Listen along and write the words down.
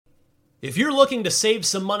If you're looking to save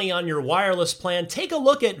some money on your wireless plan, take a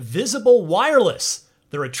look at Visible Wireless.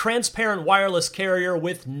 They're a transparent wireless carrier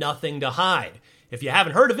with nothing to hide. If you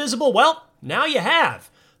haven't heard of Visible, well, now you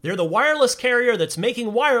have. They're the wireless carrier that's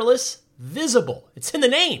making wireless visible. It's in the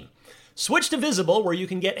name. Switch to Visible, where you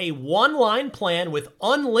can get a one-line plan with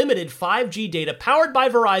unlimited 5G data powered by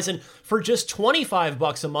Verizon for just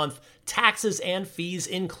 $25 a month, taxes and fees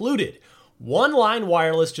included. One-line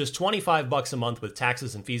wireless, just $25 a month with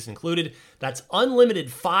taxes and fees included. That's unlimited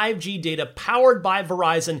 5G data powered by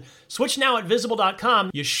Verizon. Switch now at Visible.com.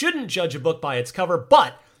 You shouldn't judge a book by its cover,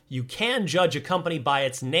 but you can judge a company by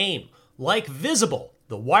its name, like Visible,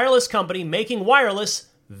 the wireless company making wireless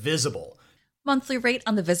visible. Monthly rate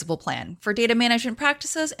on the Visible plan. For data management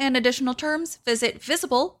practices and additional terms, visit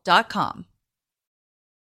Visible.com.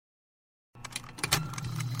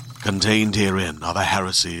 Contained herein are the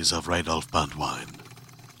heresies of Radolf Burntwine,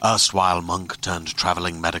 erstwhile monk turned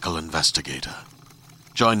traveling medical investigator.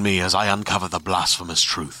 Join me as I uncover the blasphemous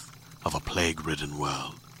truth of a plague-ridden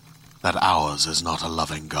world, that ours is not a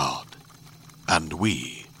loving God, and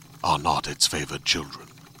we are not its favored children.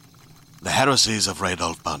 The heresies of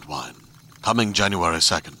Radolf Burntwine, coming January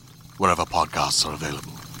 2nd, wherever podcasts are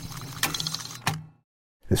available.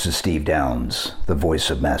 This is Steve Downs, the voice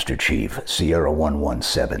of Master Chief, Sierra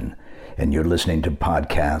 117, and you're listening to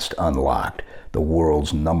Podcast Unlocked, the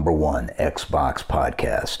world's #1 Xbox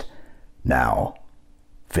podcast. Now,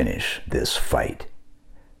 finish this fight.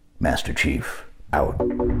 Master Chief, out.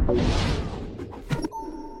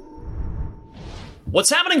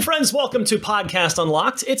 What's happening, friends? Welcome to Podcast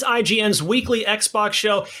Unlocked. It's IGN's weekly Xbox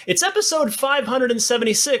show. It's episode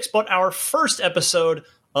 576, but our first episode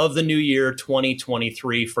of the new year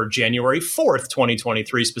 2023 for January 4th,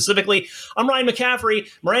 2023 specifically. I'm Ryan McCaffrey.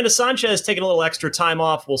 Miranda Sanchez taking a little extra time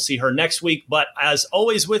off. We'll see her next week. But as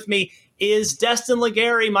always with me is Destin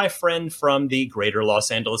Legary, my friend from the greater Los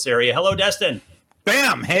Angeles area. Hello, Destin.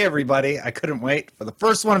 Bam! Hey, everybody. I couldn't wait for the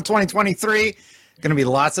first one of 2023. Going to be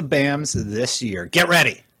lots of BAMs this year. Get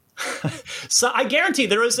ready. So I guarantee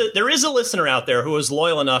there is a listener out there who is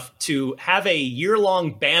loyal enough to have a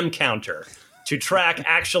year-long BAM counter to track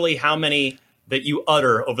actually how many that you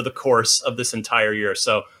utter over the course of this entire year.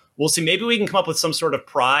 So we'll see. Maybe we can come up with some sort of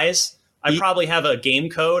prize. I probably have a game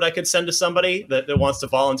code I could send to somebody that wants to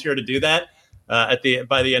volunteer to do that by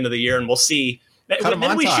the end of the year, and we'll see. Cut a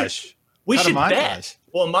montage. We should bet.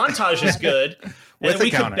 Well, a montage is good, and then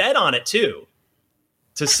we could bet on it too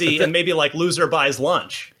to see, and maybe like loser buys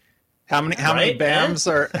lunch. How many BAMs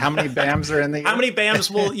are in the year? How many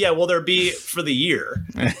BAMs will there be for the year?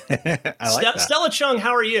 I like that. Stella Chung,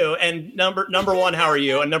 how are you? And number one, how are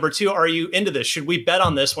you? And number two, are you into this? Should we bet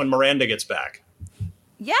on this when Miranda gets back?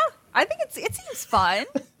 Yeah, I think it seems fun.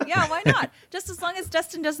 Yeah, why not? Just as long as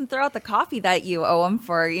Dustin doesn't throw out the coffee that you owe him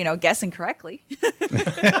for, guessing correctly.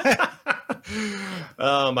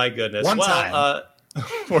 Oh my goodness! One time.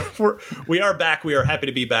 We are back. We are happy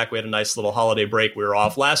to be back. We had a nice little holiday break. We were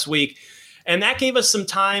off last week, and that gave us some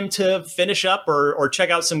time to finish up or check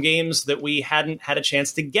out some games that we hadn't had a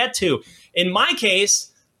chance to get to. In my case,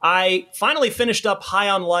 I finally finished up High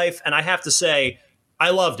on Life, and I have to say,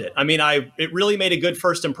 I loved it. I mean, it really made a good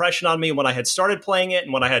first impression on me when I had started playing it,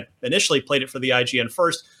 and when I had initially played it for the IGN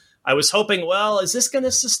first. I was hoping, well, is this going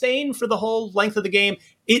to sustain for the whole length of the game?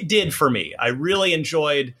 It did for me. I really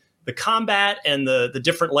enjoyed the combat and the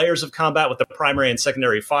different layers of combat with the primary and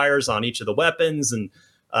secondary fires on each of the weapons. And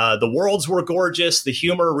the worlds were gorgeous. The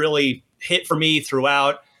humor really hit for me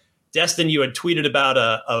throughout. Destin, you had tweeted about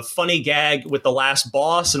a funny gag with the last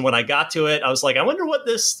boss. And when I got to it, I was like, I wonder what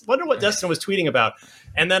Destin was tweeting about.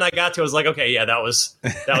 And then I got to it, I was like, okay, yeah, that was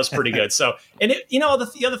pretty good. So, and the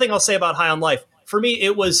other thing I'll say about High on Life, for me,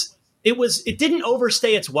 it didn't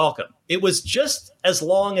overstay its welcome. It was just as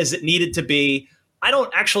long as it needed to be. I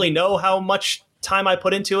don't actually know how much time I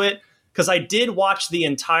put into it, because I did watch the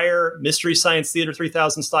entire Mystery Science Theater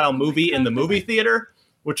 3000 style movie in the movie theater,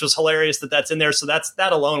 which was hilarious that's in there. So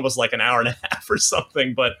that alone was like an hour and a half or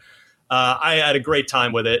something. But I had a great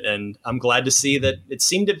time with it, and I'm glad to see that it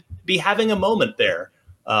seemed to be having a moment there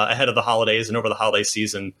ahead of the holidays and over the holiday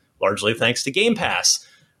season, largely thanks to Game Pass.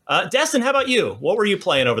 Destin, how about you? What were you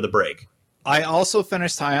playing over the break? I also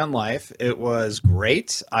finished High on Life. It was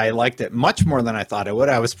great. I liked it much more than I thought I would.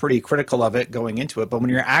 I was pretty critical of it going into it, but when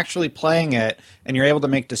you're actually playing it and you're able to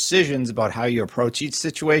make decisions about how you approach each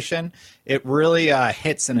situation, it really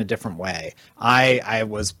hits in a different way. I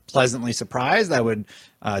was pleasantly surprised. I would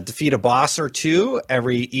defeat a boss or two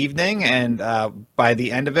every evening, and by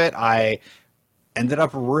the end of it, I ended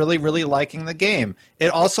up really, really liking the game. It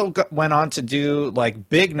also went on to do like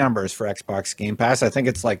big numbers for Xbox Game Pass. I think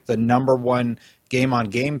it's like the number one game on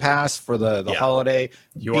Game Pass for the holiday,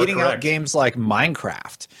 beating out games like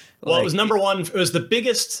Minecraft. Well, it was number one. It was the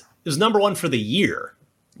biggest. It was number one for the year.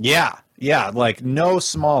 Yeah, like no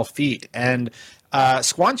small feat. And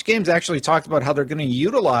Squanch Games actually talked about how they're going to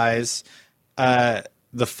utilize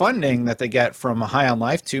the funding that they get from High on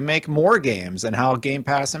Life to make more games and how Game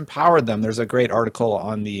Pass empowered them. There's a great article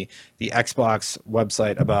on the Xbox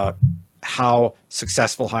website about how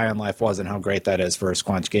successful High on Life was and how great that is for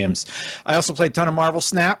Squanch Games. I also played a ton of Marvel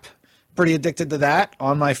Snap. Pretty addicted to that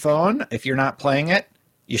on my phone. If you're not playing it,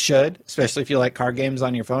 you should, especially if you like card games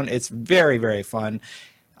on your phone. It's very, very fun.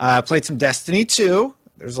 Played some Destiny 2.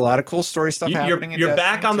 There's a lot of cool story stuff happening. You're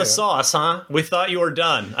back on the sauce, huh? We thought you were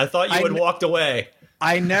done. I thought you had walked away.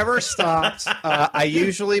 I never stopped. I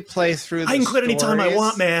usually play through the I can quit anytime I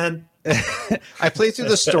want, man. I play through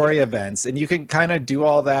the story events, and you can kind of do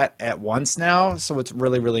all that at once now, so it's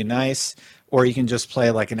really, really nice. Or you can just play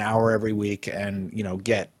like an hour every week and, you know,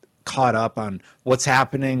 get caught up on what's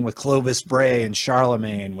happening with Clovis Bray and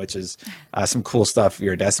Charlemagne, which is some cool stuff if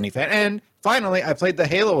you're a Destiny fan. And finally, I played the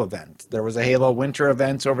Halo event. There was a Halo winter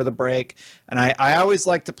event over the break, and I always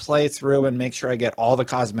like to play through and make sure I get all the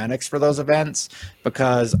cosmetics for those events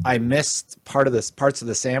because I missed parts of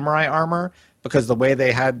the samurai armor because the way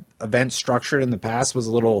they had events structured in the past was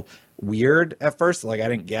a little weird at first. Like I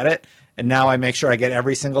didn't get it, and now I make sure I get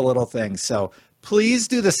every single little thing. So please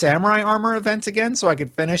do the samurai armor event again so I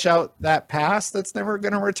could finish out that pass that's never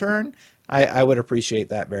going to return. I would appreciate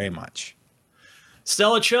that very much.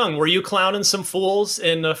 Stella Chung, were you clowning some fools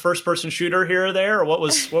in a first-person shooter here or there, or what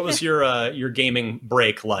was your gaming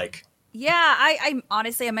break like? Yeah, I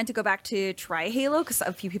honestly I meant to go back to try Halo because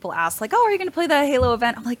a few people asked like, "Oh, are you going to play the Halo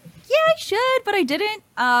event?" I'm like, "Yeah, I should," but I didn't.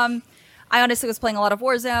 I honestly was playing a lot of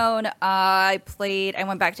Warzone. I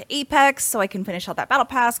went back to Apex so I can finish out that battle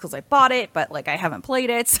pass because I bought it, but like I haven't played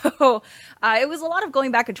it, so it was a lot of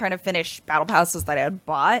going back and trying to finish battle passes that I had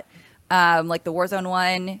bought. Like the Warzone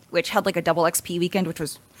one, which had like a double XP weekend, which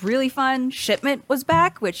was really fun. Shipment was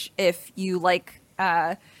back, which if you like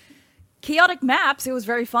chaotic maps, it was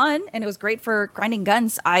very fun, and it was great for grinding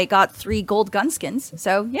guns. I got 3 gold gun skins,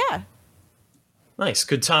 so yeah. Nice.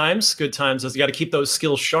 Good times. You got to keep those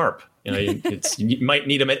skills sharp. You know, you might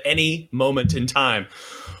need them at any moment in time.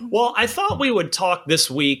 Well, I thought we would talk this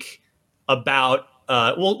week about,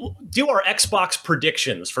 we'll do our Xbox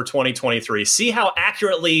predictions for 2023. See how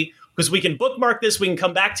accurately, because we can bookmark this, we can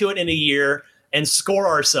come back to it in a year and score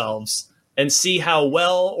ourselves and see how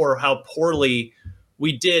well or how poorly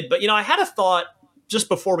we did. But, you know, I had a thought just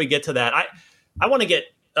before we get to that. I want to get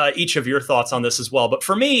each of your thoughts on this as well. But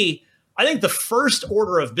for me, I think the first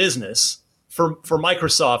order of business for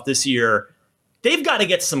Microsoft this year, they've got to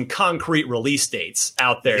get some concrete release dates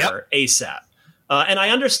out there ASAP. And I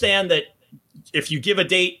understand that if you give a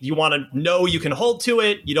date, you want to know you can hold to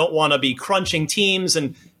it. You don't want to be crunching teams,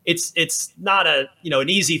 and it's not an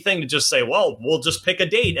easy thing to just say, well, we'll just pick a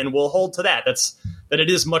date and we'll hold to that. That it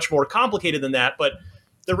is much more complicated than that. But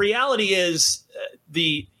the reality is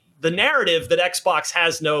the narrative that Xbox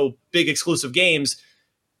has no big exclusive games,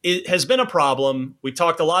 it has been a problem. We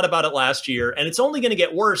talked a lot about it last year, and it's only going to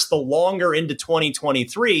get worse the longer into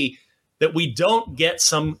 2023 that we don't get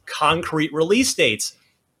some concrete release dates.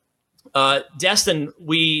 Destin,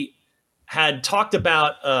 we had talked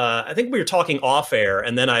about, I think we were talking off air,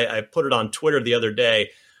 and then I put it on Twitter the other day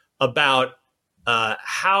about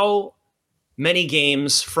how many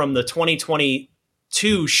games from the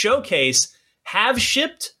 2022 showcase have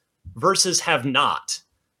shipped versus have not.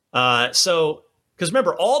 Because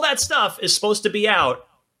remember, all that stuff is supposed to be out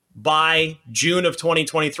by June of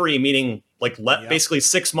 2023, meaning like basically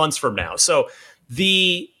 6 months from now. So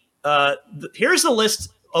here's the list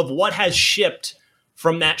of what has shipped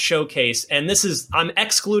from that showcase. And I'm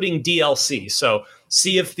excluding DLC. So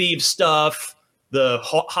Sea of Thieves stuff, the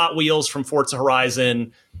Hot Wheels from Forza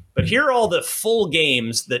Horizon. But here are all the full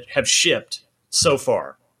games that have shipped so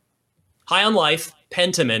far. High on Life,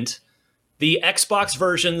 Pentiment, the Xbox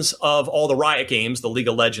versions of all the Riot games, the League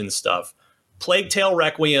of Legends stuff, Plague Tale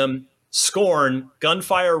Requiem, Scorn,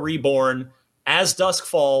 Gunfire Reborn, As Dusk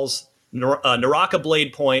Falls, Naraka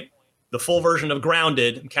Blade Point, the full version of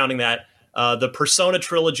Grounded, I'm counting that, the Persona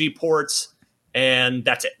Trilogy ports, and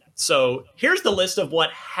that's it. So here's the list of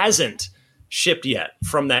what hasn't shipped yet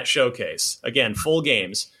from that showcase. Again, full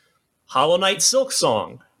games. Hollow Knight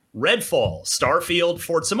Silksong, Redfall, Starfield,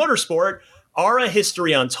 Forza Motorsport, Ara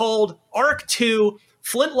History Untold, Ark 2,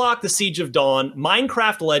 Flintlock The Siege of Dawn,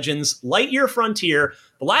 Minecraft Legends, Lightyear Frontier,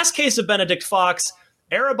 The Last Case of Benedict Fox,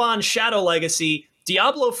 Erebon Shadow Legacy,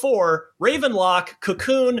 Diablo 4, Ravenlock,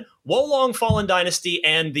 Cocoon, Wolong Fallen Dynasty,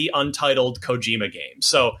 and the untitled Kojima game.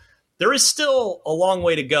 So there is still a long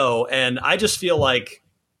way to go, and I just feel like,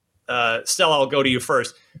 Stella, I'll go to you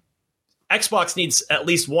first. Xbox needs at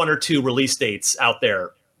least 1 or 2 release dates out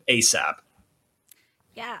there ASAP.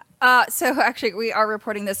 Yeah. So actually, we are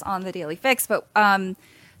reporting this on the Daily Fix, but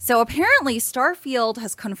so apparently Starfield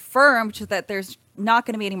has confirmed that there's not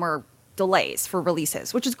going to be any more delays for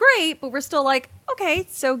releases, which is great, but we're still like, okay,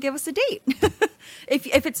 so give us a date.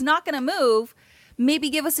 If it's not going to move, maybe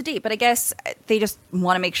give us a date. But I guess they just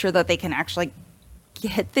want to make sure that they can actually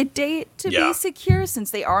get the date to be secure,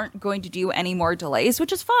 since they aren't going to do any more delays,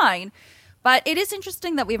 which is fine. But it is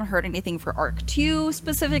interesting that we haven't heard anything for Arc 2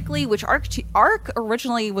 specifically, which Arc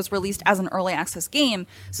originally was released as an early access game.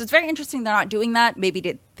 So it's very interesting they're not doing that.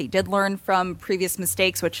 Maybe they did learn from previous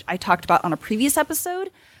mistakes, which I talked about on a previous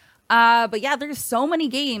episode. But yeah, there's so many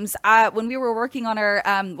games. When we were working on our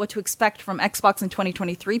what to expect from Xbox in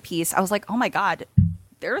 2023 piece, I was like, oh my God,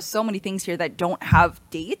 there are so many things here that don't have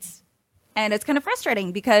dates. And it's kind of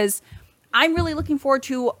frustrating because I'm really looking forward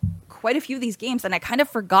to quite a few of these games, and I kind of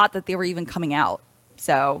forgot that they were even coming out.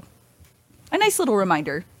 So, a nice little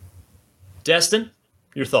reminder. Destin,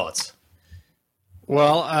 your thoughts?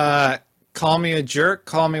 Well, call me a jerk,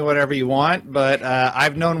 call me whatever you want, but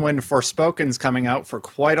I've known when Forspoken's coming out for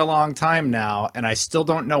quite a long time now, and I still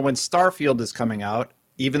don't know when Starfield is coming out,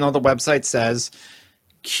 even though the website says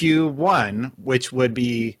Q1, which would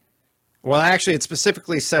be, well, actually, it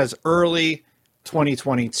specifically says early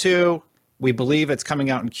 2022. We believe it's coming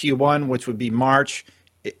out in Q1, which would be March.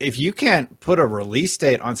 If you can't put a release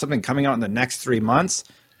date on something coming out in the next 3 months,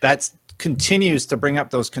 that continues to bring up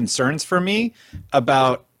those concerns for me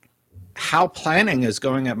about how planning is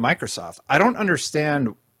going at Microsoft. I don't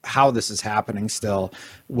understand how this is happening still,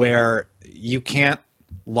 where you can't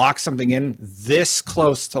lock something in this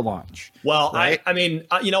close to launch. Well, right? I mean,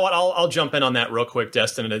 you know what? I'll jump in on that real quick,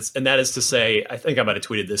 Destin, and that is to say, I think I might have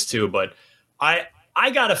tweeted this too, but I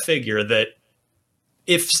gotta figure that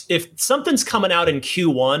if something's coming out in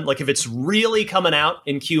Q1, like if it's really coming out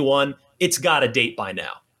in Q1, it's got a date by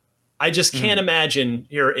now. I just can't imagine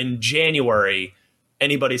here in January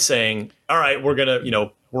anybody saying, "All right, we're gonna,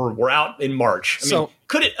 we're out in March." I mean,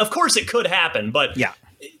 could it? Of course, it could happen, but yeah,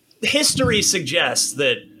 history suggests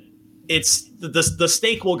that it's the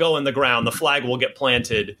stake will go in the ground, the flag will get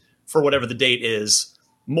planted for whatever the date is,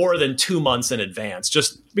 more than 2 months in advance,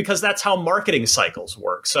 just because that's how marketing cycles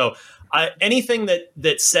work. So anything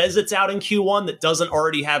that says it's out in Q1 that doesn't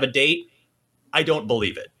already have a date, I don't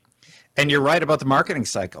believe it. And you're right about the marketing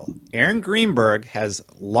cycle. Aaron Greenberg has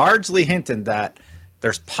largely hinted that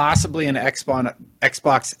there's possibly an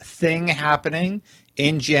Xbox thing happening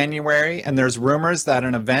in January, and there's rumors that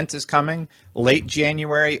an event is coming late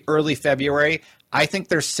January, early February. I think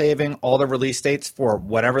they're saving all the release dates for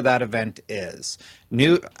whatever that event is.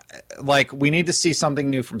 We need to see something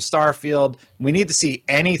new from Starfield. We need to see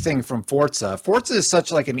anything from Forza. Forza is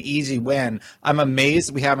such like an easy win. I'm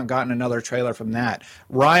amazed we haven't gotten another trailer from that.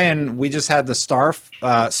 Ryan, we just had the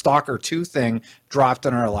Stalker 2 thing dropped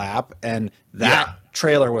in our lap, and that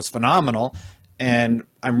trailer was phenomenal, and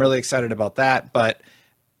I'm really excited about that. But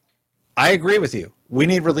I agree with you. We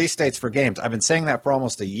need release dates for games. I've been saying that for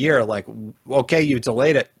almost a year. Like, okay, you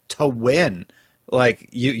delayed it to win. Like,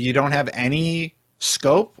 you don't have any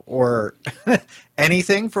scope or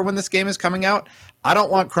anything for when this game is coming out. I don't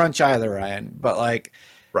want crunch either, Ryan. But,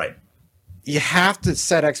 right, you have to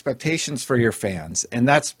set expectations for your fans. And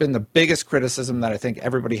that's been the biggest criticism that I think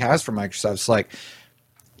everybody has for Microsoft. It's like,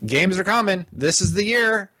 games are coming. This is the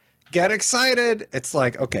year. Get excited. It's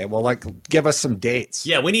like, okay, well, give us some dates.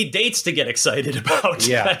 Yeah, we need dates to get excited about.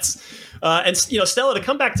 Yeah. And Stella, to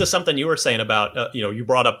come back to something you were saying about, you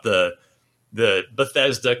brought up the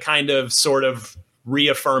Bethesda kind of sort of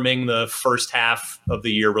reaffirming the first half of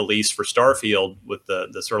the year release for Starfield with the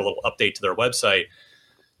sort of little update to their website.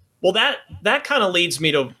 Well, that kind of leads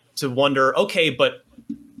me to wonder, okay, but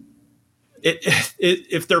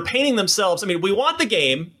if they're painting themselves, I mean, we want the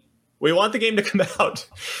game to come out.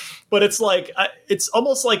 But it's like it's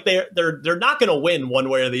almost like they're not going to win one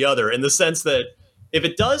way or the other, in the sense that if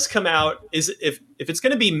it does come out, if it's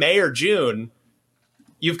going to be May or June,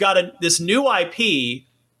 you've got this new IP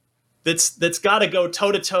that's got to go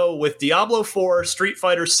toe to toe with Diablo 4, Street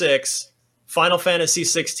Fighter 6, Final Fantasy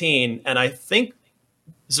 16, and I think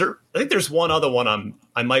there's one other one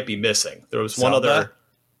I might be missing. There was one other.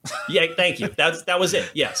 Yeah, thank you. That was it.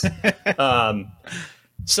 Yes.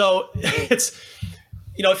 So it's.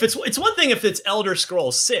 If it's one thing if it's Elder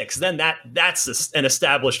Scrolls 6, then that's an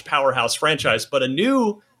established powerhouse franchise. But a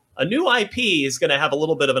new a new IP is going to have a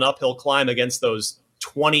little bit of an uphill climb against those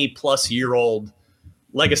 20-plus-year-old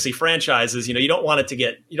legacy franchises. You don't want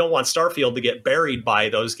Starfield to get buried by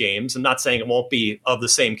those games. I'm not saying it won't be of the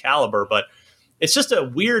same caliber, but it's just a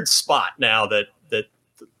weird spot now that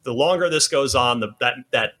the longer this goes on,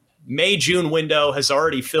 that May-June window has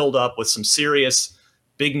already filled up with some serious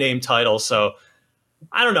big-name titles. So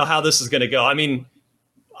I don't know how this is going to go. I mean,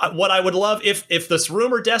 what I would love, if this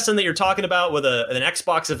rumor, Destin, that you're talking about with an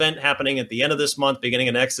Xbox event happening at the end of this month, beginning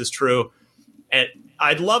of next, is true, and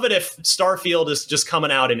I'd love it if Starfield is just coming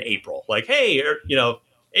out in April. Like, hey,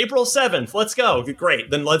 April 7th, let's go. Great.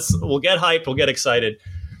 Then we'll get hyped, we'll get excited.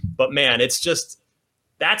 But man, it's just,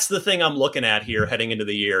 that's the thing I'm looking at here heading into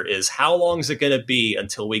the year, is how long is it going to be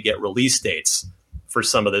until we get release dates for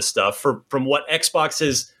some of this stuff? From what Xbox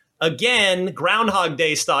has, again, Groundhog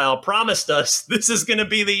Day style, promised us this is going to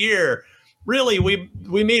be the year. Really, we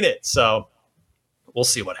mean it. So we'll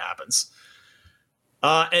see what happens.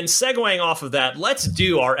 And segueing off of that, let's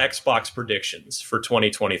do our Xbox predictions for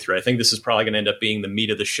 2023. I think this is probably going to end up being the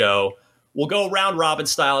meat of the show. We'll go round robin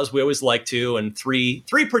style as we always like to, and three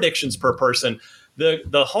predictions per person.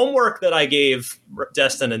 The homework that I gave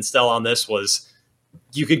Destin and Stella on this was,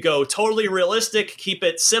 you could go totally realistic, keep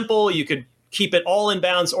it simple, you could keep it all in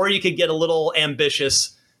bounds, or you could get a little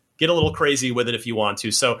ambitious, get a little crazy with it if you want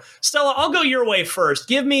to. So, Stella, I'll go your way first.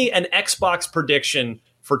 Give me an Xbox prediction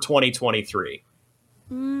for 2023.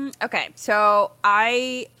 Okay, so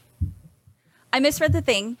I misread the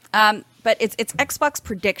thing, but it's Xbox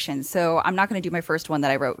predictions. So I'm not going to do my first one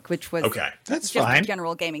that I wrote, which was that's just fine. a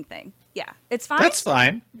general gaming thing. Yeah, it's fine. That's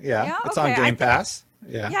fine. Yeah, it's okay. on Game Pass.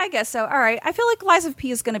 Yeah, I guess so. All right, I feel like Lies of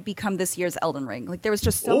P is going to become this year's Elden Ring. Like, there was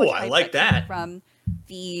just so much hype I like that from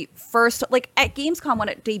the first, like at Gamescom when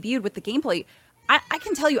it debuted with the gameplay. I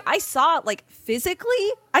can tell you, I saw, like,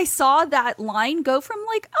 physically, I saw that line go from,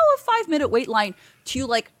 like, a 5-minute wait line to,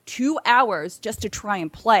 like, 2 hours just to try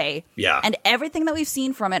and play. Yeah. And everything that we've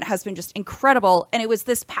seen from it has been just incredible. And it was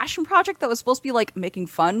this passion project that was supposed to be, like, making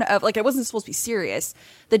fun of, like, it wasn't supposed to be serious.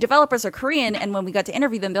 The developers are Korean, and when we got to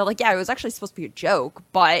interview them, they're like, yeah, it was actually supposed to be a joke,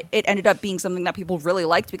 but it ended up being something that people really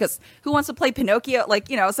liked, because who wants to play Pinocchio? Like,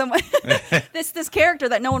 someone, this character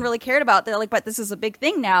that no one really cared about. They're like, but this is a big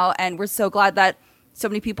thing now, and we're so glad that so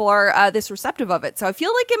many people are this receptive of it. So I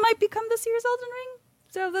feel like it might become this year's Elden Ring.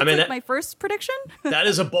 So that's my first prediction. That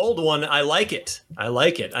is a bold one. I like it. I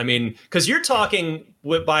mean, because you're talking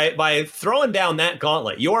by throwing down that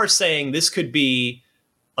gauntlet, you are saying this could be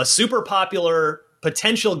a super popular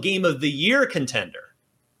potential Game of the Year contender,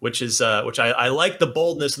 which I like the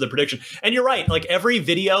boldness of the prediction. And you're right. Like, every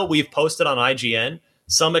video we've posted on IGN,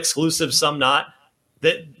 some exclusive, some not,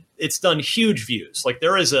 that it's done huge views. Like,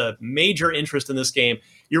 there is a major interest in this game.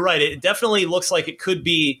 You're right. It definitely looks like it could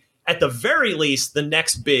be, at the very least, the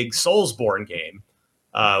next big Soulsborne game,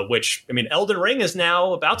 which, I mean, Elden Ring is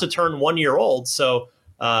now about to turn 1 year old. So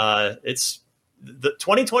it's the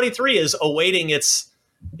 2023 is awaiting its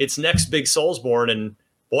next big Soulsborne. And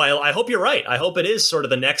boy, I hope you're right. I hope it is sort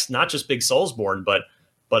of the next, not just big Soulsborne, but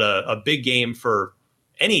a big game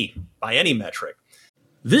by any metric.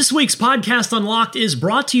 This week's Podcast Unlocked is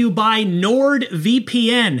brought to you by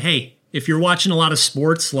NordVPN. Hey, if you're watching a lot of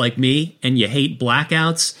sports like me and you hate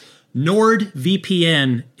blackouts,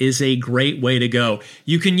 NordVPN is a great way to go.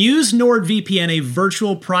 You can use NordVPN, a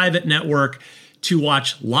virtual private network, to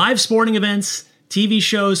watch live sporting events, TV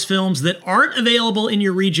shows, films that aren't available in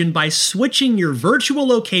your region by switching your virtual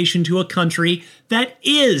location to a country that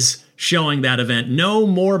is showing that event. No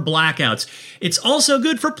more blackouts. It's also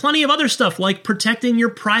good for plenty of other stuff, like protecting your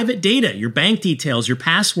private data, your bank details, your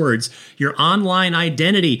passwords, your online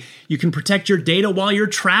identity. You can protect your data while you're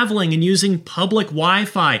traveling and using public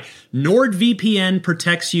Wi-Fi. NordVPN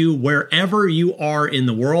protects you wherever you are in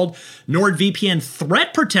the world. NordVPN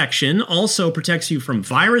Threat Protection also protects you from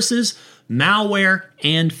viruses, malware,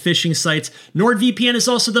 and phishing sites. NordVPN is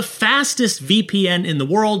also the fastest VPN in the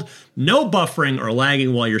world. No buffering or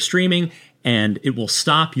lagging while you're streaming, and it will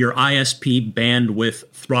stop your ISP bandwidth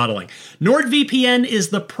throttling. NordVPN is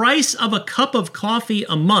the price of a cup of coffee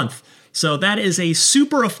a month, so that is a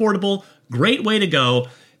super affordable, great way to go.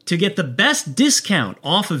 To get the best discount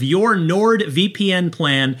off of your NordVPN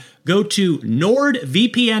plan, go to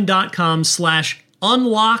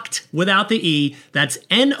nordvpn.com/unlocked without the E. That's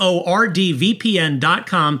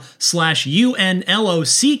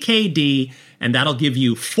nordvpn.com/UNLOCKD, and that'll give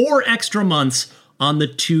you 4 extra months on the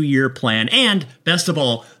 2-year plan. And best of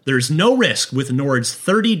all, there's no risk with Nord's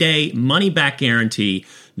 30-day money-back guarantee.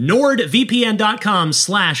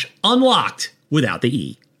 nordvpn.com/unlocked without the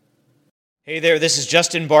E. Hey there, this is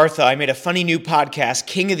Justin Bartha. I made a funny new podcast,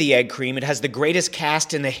 King of the Egg Cream. It has the greatest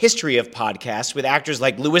cast in the history of podcasts with actors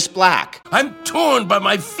like Louis Black. I'm torn by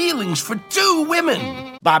my feelings for two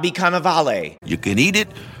women. Bobby Cannavale. You can eat it,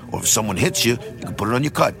 or if someone hits you, you can put it on your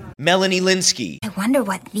cut. Melanie Linsky. I wonder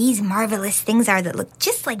what these marvelous things are that look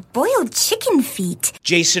just like boiled chicken feet.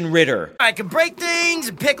 Jason Ritter. I can break things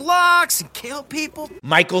and pick locks and kill people.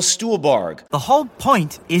 Michael Stuhlbarg. The whole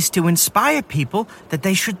point is to inspire people that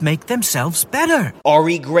they should make themselves better.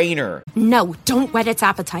 Ari Grainer. No, don't whet its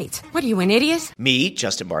appetite. What are you, an idiot? Me,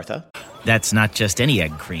 Justin Bartha. That's not just any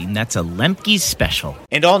egg cream, that's a Lemke's special.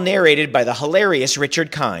 And all narrated by the hilarious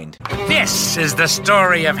Richard Kind. This is the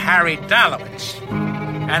story of Harry Dalowitz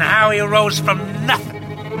and how he rose from nothing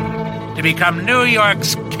to become New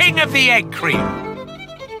York's King of the Egg Cream.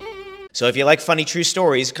 So if you like funny true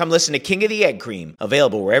stories, come listen to King of the Egg Cream,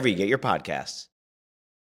 available wherever you get your podcasts.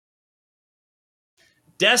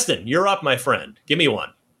 Destin, you're up, my friend. Give me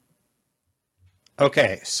one.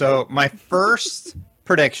 Okay, so my first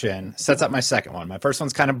prediction sets up my second one. My first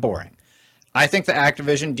one's kind of boring. I think the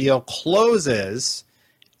Activision deal closes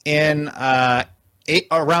in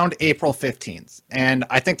around April 15th. And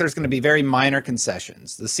I think there's going to be very minor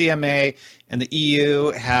concessions. The CMA and the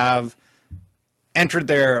EU have entered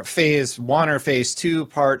their phase 1 or phase 2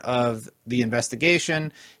 part of the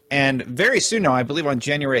investigation. And very soon now, I believe on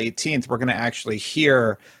January 18th, we're going to actually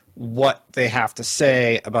hear what they have to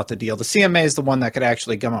say about the deal. The CMA is the one that could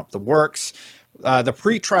actually gum up the works. The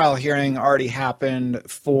pretrial hearing already happened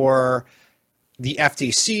for the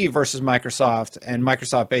FTC versus Microsoft, and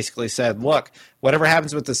Microsoft basically said, look, whatever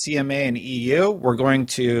happens with the CMA and EU, we're going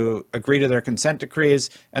to agree to their consent decrees,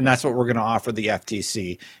 and that's what we're going to offer the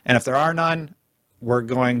FTC. And if there are none, we're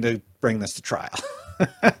going to bring this to trial.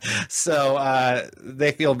 So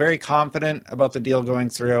they feel very confident about the deal going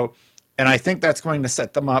through, and I think that's going to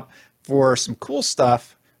set them up for some cool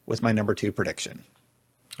stuff with my number 2 prediction.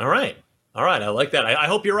 All right. I like that. I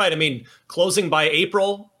hope you're right. I mean, closing by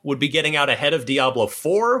April would be getting out ahead of Diablo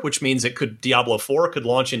 4, which means Diablo 4 could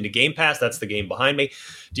launch into Game Pass. That's the game behind me.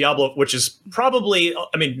 Diablo, which is probably,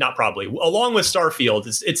 I mean, not probably, along with Starfield,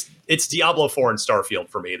 it's Diablo 4 and Starfield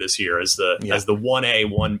for me this year as the 1A,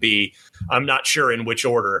 1B. I'm not sure in which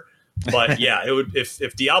order, but yeah, it would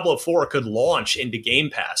if Diablo 4 could launch into Game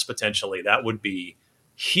Pass potentially, that would be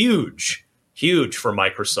huge for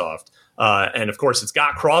Microsoft. And of course, it's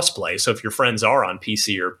got crossplay. So if your friends are on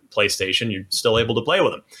PC or PlayStation, you're still able to play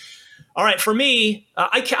with them. All right, for me,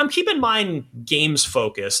 I'm keeping mine games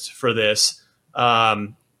focused for this.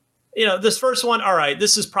 This first one, all right,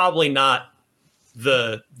 this is probably not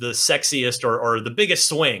the sexiest or the biggest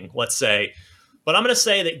swing, let's say. But I'm going to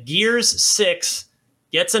say that Gears 6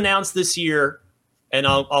 gets announced this year, and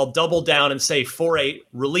I'll double down and say for a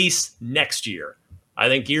release next year. I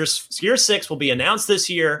think Gears 6 will be announced this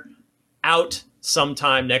year, out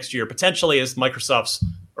sometime next year, potentially as Microsoft's,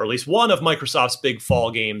 or at least one of Microsoft's big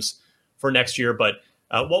fall games for next year. But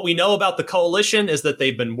what we know about the Coalition is that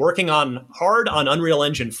they've been working hard on Unreal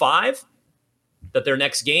Engine 5, that their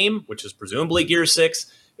next game, which is presumably Gears 6,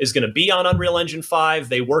 is going to be on Unreal Engine 5.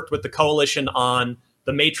 They worked with the Coalition on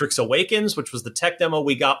The Matrix Awakens, which was the tech demo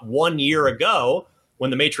we got 1 year ago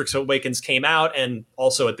when The Matrix Awakens came out, and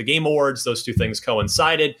also at the Game Awards. Those two things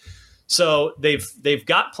coincided. So they've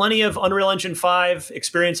got plenty of Unreal Engine 5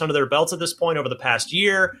 experience under their belts at this point over the past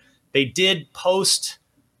year. They did post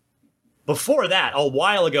before that a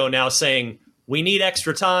while ago now saying, we need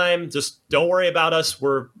extra time. Just don't worry about us.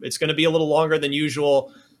 It's going to be a little longer than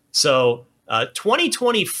usual. So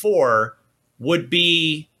 2024 would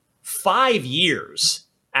be 5 years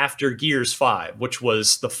after Gears 5, which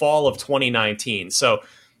was the fall of 2019. So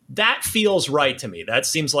that feels right to me. That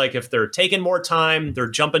seems like if they're taking more time, they're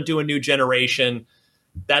jumping to a new generation.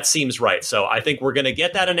 That seems right. So I think we're going to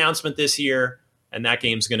get that announcement this year, and that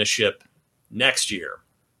game's going to ship next year.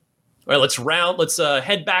 All right, let's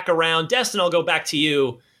head back around. Destin, I'll go back to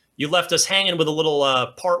you. You left us hanging with a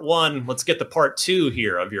little part 1. Let's get the part 2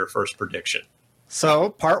 here of your first prediction. So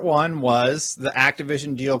part 1 was the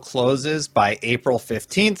Activision deal closes by April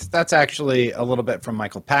 15th. That's actually a little bit from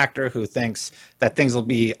Michael Pachter, who thinks that things will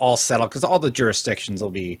be all settled because all the jurisdictions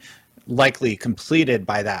will be likely completed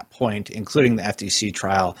by that point, including the FTC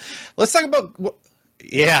trial. Let's talk about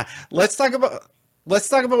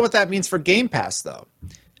what that means for Game Pass, though.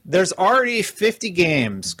 There's already 50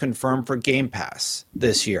 games confirmed for Game Pass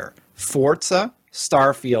this year. Forza,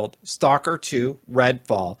 Starfield, Stalker 2,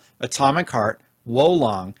 Redfall, Atomic Heart,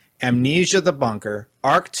 Wolong, Amnesia the Bunker,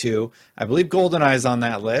 Ark 2, I believe GoldenEye's on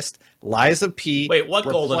that list, Lies of P. Wait, what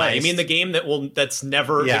GoldenEye? You mean the game that's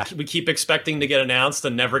never, we keep expecting to get announced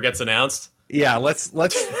and never gets announced? Yeah, let's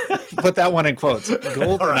put that one in quotes.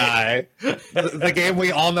 GoldenEye, the game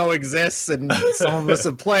we all know exists and some of us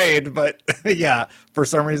have played, but yeah, for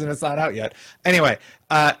some reason it's not out yet. Anyway,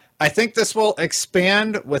 I think this will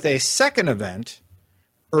expand with a second event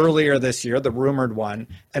earlier this year, the rumored one,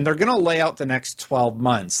 and they're going to lay out the next 12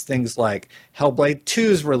 months. Things like Hellblade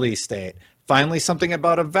 2's release date, finally something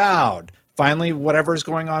about Avowed, finally whatever's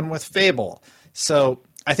going on with Fable. So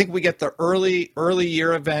I think we get the early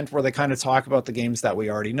year event where they kind of talk about the games that we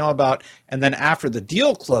already know about. And then after the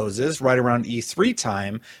deal closes, right around E3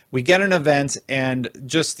 time, we get an event and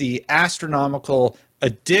just the astronomical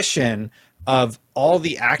addition of all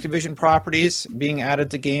the Activision properties being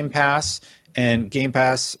added to Game Pass and Game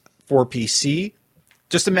Pass for PC.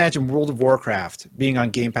 Just imagine World of Warcraft being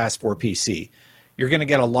on Game Pass for PC. You're going to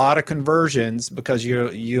get a lot of conversions because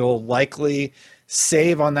you'll likely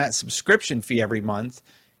save on that subscription fee every month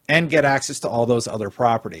and get access to all those other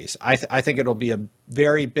properties. I think it'll be a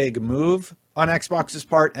very big move on Xbox's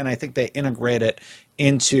part, and I think they integrate it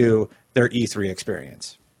into their E3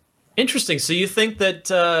 experience. Interesting. So you think that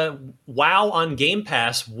WoW on Game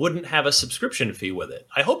Pass wouldn't have a subscription fee with it?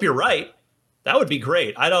 I hope you're right. That would be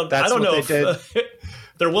great. I don't know if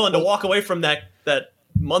they're willing to walk away from that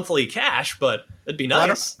monthly cash, but it'd be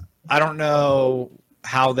nice. I don't know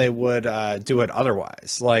how they would do it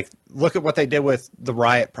otherwise. Like, look at what they did with the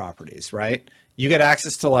Riot properties, right? You get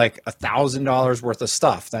access to like $1,000 worth of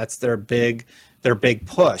stuff. That's their big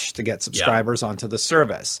push to get subscribers onto the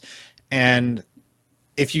service. And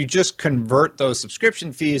if you just convert those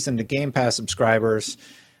subscription fees into Game Pass subscribers,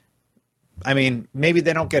 I mean, maybe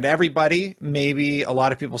they don't get everybody. Maybe a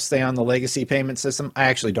lot of people stay on the legacy payment system. I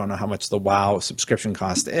actually don't know how much the WoW subscription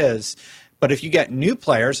cost is. But if you get new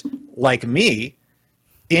players like me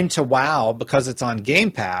into WoW because it's on Game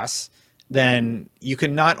Pass, then you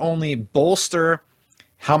can not only bolster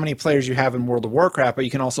how many players you have in World of Warcraft, but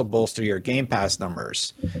you can also bolster your Game Pass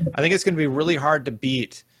numbers. I think it's going to be really hard to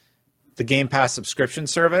beat the Game Pass subscription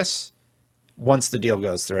service once the deal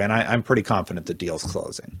goes through. And I'm pretty confident the deal's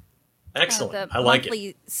closing. Excellent. The I like monthly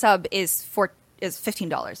it. sub is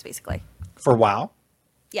 $15 basically. For WoW?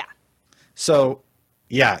 Yeah. So,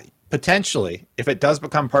 yeah, potentially, if it does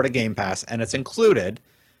become part of Game Pass and it's included,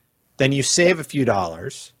 then you save a few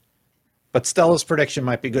dollars. But Stella's prediction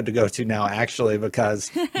might be good to go to now, actually,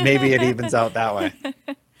 because maybe it evens out that way.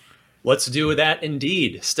 Let's do that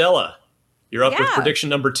indeed. Stella, you're up with prediction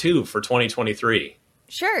number 2 for 2023.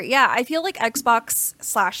 Sure, yeah. I feel like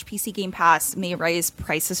Xbox/PC Game Pass may raise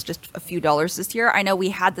prices just a few dollars this year. I know we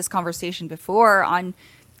had this conversation before on,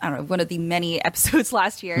 I don't know, one of the many episodes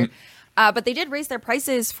last year. But they did raise their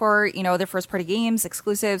prices for, their first-party games,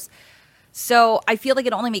 exclusives. So I feel like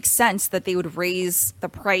it only makes sense that they would raise the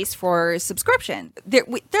price for subscription.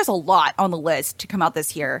 There's a lot on the list to come out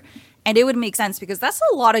this year. And it would make sense because that's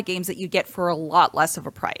a lot of games that you get for a lot less of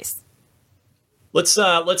a price. Let's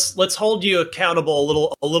hold you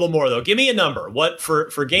accountable a little more though. Give me a number. What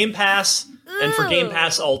for Game Pass and for Game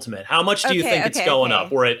Pass Ultimate? How much do you think it's going up?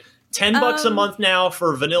 We're at $10 a month now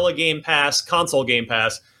for vanilla Game Pass, console Game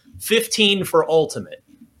Pass, $15 for Ultimate.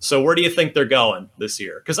 So where do you think they're going this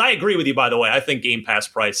year? Because I agree with you, by the way. I think Game Pass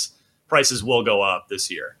prices will go up this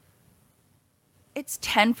year. It's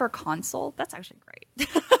 $10 for console. That's actually great.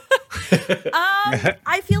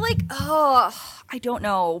 I feel like I don't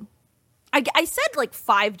know. I said like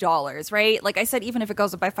 $5, right? Like I said, even if it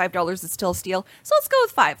goes up by $5, it's still a steal. So let's go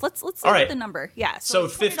with 5. Let's see what the number. Yeah. So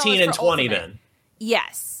 15 and 20 Ultimate. then.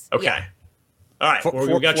 Yes. Okay. Yeah. All right.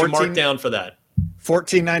 We got you marked down for that.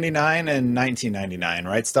 $14.99 and $19.99,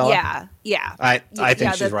 right, Stella? Yeah. I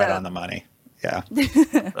think she's right on the money. Yeah.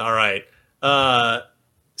 All right.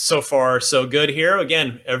 So far, so good here.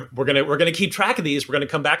 Again, we're gonna keep track of these. We're gonna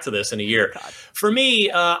come back to this in a year. For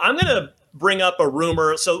me, I'm gonna bring up a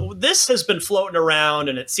rumor. So this has been floating around,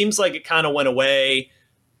 and it seems like it kind of went away.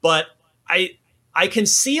 But I can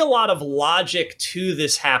see a lot of logic to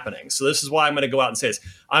this happening. So this is why I'm going to go out and say this.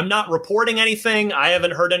 I'm not reporting anything. I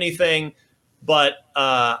haven't heard anything. But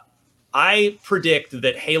I predict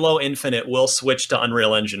that Halo Infinite will switch to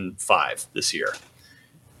Unreal Engine 5 this year.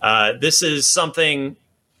 This is something,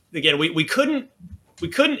 again, we couldn't,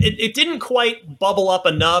 it didn't quite bubble up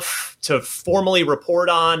enough to formally report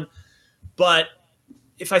on. But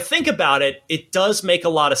if I think about it, it does make a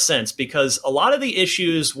lot of sense because a lot of the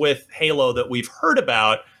issues with Halo that we've heard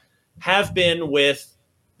about have been with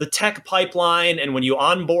the tech pipeline. And when you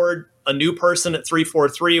onboard a new person at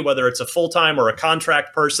 343, whether it's a full-time or a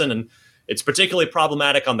contract person, and it's particularly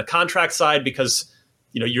problematic on the contract side because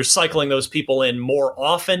you're cycling those people in more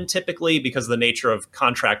often typically because of the nature of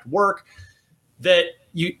contract work, that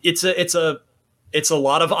it's it's a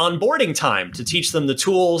lot of onboarding time to teach them the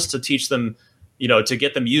tools, to teach them, to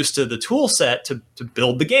get them used to the tool set to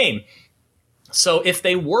build the game. So if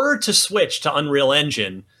they were to switch to Unreal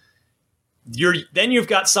Engine, you've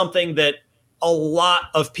got something that a lot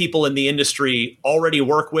of people in the industry already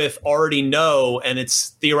work with, already know, and it's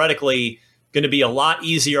theoretically going to be a lot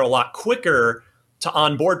easier, a lot quicker to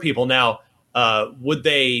onboard people. Now, would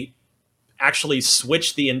they actually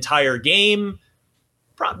switch the entire game?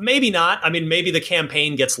 Maybe not. I mean, maybe the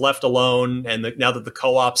campaign gets left alone, and now that the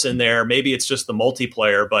co-op's in there, maybe it's just the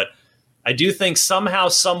multiplayer. But I do think somehow,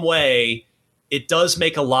 some way, it does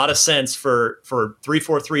make a lot of sense for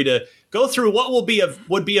 343 to go through what would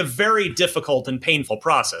be a very difficult and painful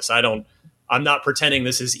process. I'm not pretending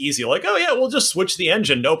this is easy. Like, oh yeah, we'll just switch the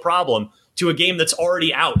engine, no problem, to a game that's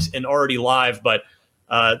already out and already live. But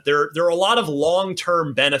there are a lot of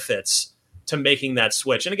long-term benefits to making that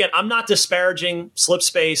switch. And again, I'm not disparaging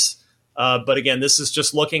Slipspace, but again, this is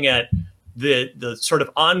just looking at the sort of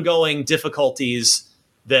ongoing difficulties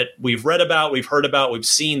that we've read about, we've heard about, we've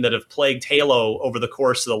seen that have plagued Halo over the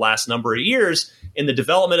course of the last number of years in the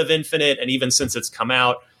development of Infinite, and even since it's come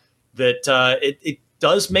out, that it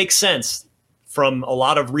does make sense from a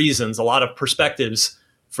lot of reasons, a lot of perspectives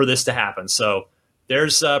for this to happen. So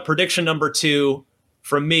there's prediction number 2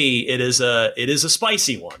 from me. It is a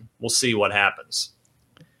spicy one. We'll see what happens.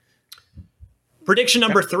 Prediction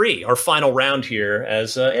number 3, our final round here,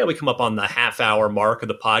 as we come up on the half-hour mark of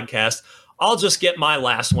the podcast. I'll just get my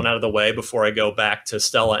last one out of the way before I go back to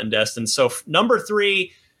Stella and Destin. So number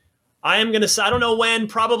 3, I am going to say, I don't know when,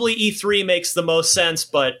 probably E3 makes the most sense,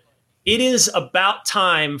 but it is about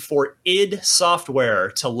time for id Software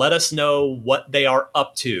to let us know what they are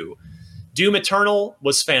up to. Doom Eternal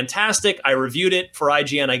was fantastic. I reviewed it for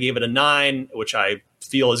IGN. I gave it a 9, which I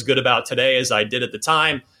feel as good about today as I did at the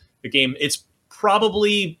time. The game, it's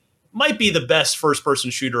probably might be the best first-person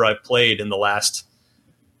shooter I've played in the last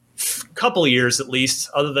couple of years, at least,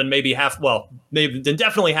 other than maybe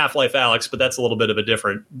definitely Half-Life Alyx, but that's a little bit of a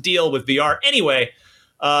different deal with VR. Anyway,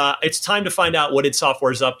 it's time to find out what id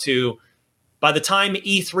Software is up to. By the time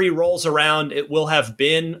E3 rolls around, it will have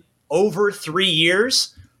been over 3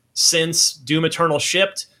 years since Doom Eternal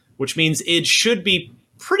shipped, which means id should be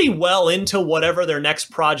pretty well into whatever their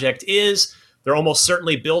next project is. They're almost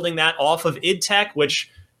certainly building that off of id Tech,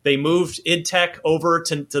 which they moved id Tech over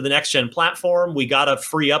to the next-gen platform. We got a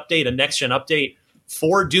free update, a next-gen update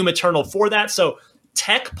for Doom Eternal for that. So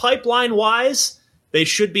tech pipeline-wise, they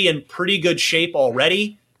should be in pretty good shape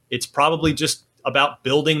already. It's probably just about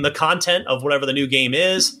building the content of whatever the new game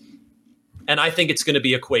is. And I think it's going to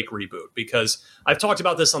be a Quake reboot, because I've talked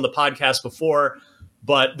about this on the podcast before,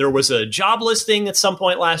 but there was a job listing at some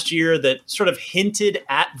point last year that sort of hinted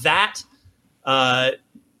at that.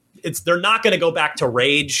 They're not going to go back to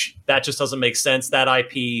Rage. That just doesn't make sense. That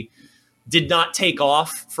IP did not take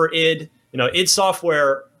off for id. id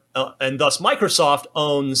Software and thus Microsoft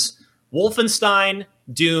owns Wolfenstein,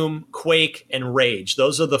 Doom, Quake, and Rage.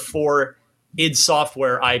 Those are the 4 id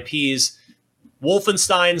Software IPs.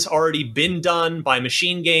 Wolfenstein's already been done by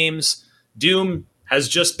Machine Games. Doom has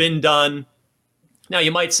just been done. Now,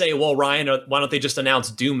 you might say, well, Ryan, why don't they just announce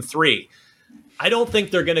Doom 3? I don't think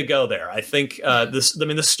they're going to go there. I think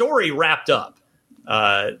the story wrapped up.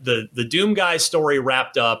 The Doom guys' story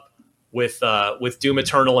wrapped up with Doom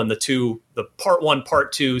Eternal and the Part 1,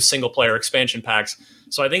 Part 2 single-player expansion packs.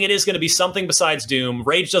 So I think it is going to be something besides Doom.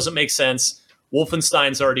 Rage doesn't make sense.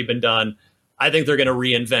 Wolfenstein's already been done. I think they're going to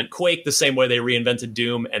reinvent Quake the same way they reinvented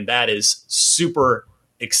Doom, and that is super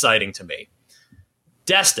exciting to me.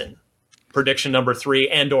 Destin, prediction number 3,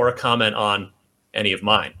 and/or a comment on any of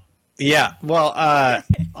mine. Yeah, well,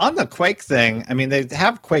 on the Quake thing, I mean, they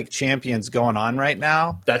have Quake Champions going on right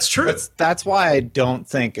now. That's true. That's why I don't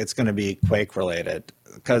think it's going to be Quake related,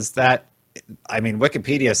 because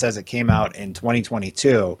Wikipedia says it came out in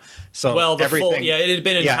 2022. So it had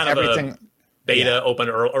been in kind of a beta, open,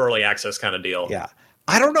 early access kind of deal. Yeah.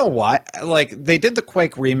 I don't know why. Like, they did the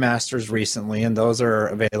Quake remasters recently, and those are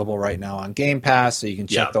available right now on Game Pass, so you can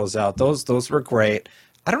check those out. Those were great.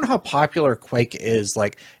 I don't know how popular Quake is.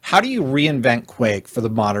 Like, how do you reinvent Quake for the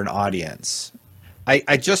modern audience?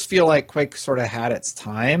 I just feel like Quake sort of had its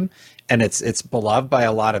time, and it's beloved by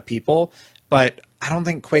a lot of people, but I don't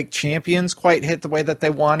think Quake Champions quite hit the way that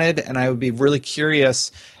they wanted, and I would be really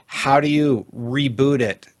curious, how do you reboot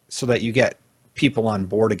it so that you get people on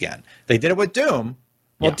board again? They did it with Doom.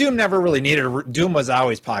 Well, Doom never really needed Doom was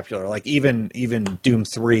always popular. Like, even Doom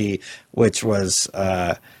 3, which was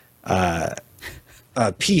a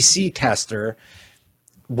PC tester,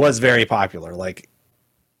 was very popular. Like,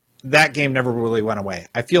 that game never really went away.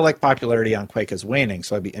 I feel like popularity on Quake is waning,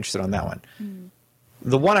 so I'd be interested on that one.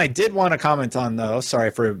 The one I did want to comment on, though,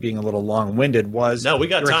 sorry for being a little long-winded, was no, we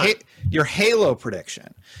got time. Your Halo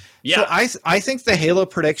prediction. Yeah. So I think the Halo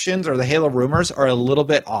predictions or the Halo rumors are a little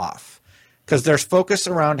bit off because there's focus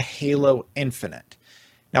around Halo Infinite.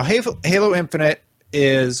 Now, Halo Infinite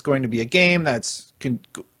is going to be a game that's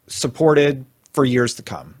supported for years to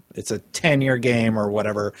come. It's a 10-year game or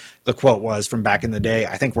whatever the quote was from back in the day.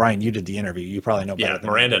 I think, Ryan, you did the interview. You probably know better than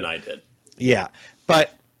Miranda and I did. Yeah.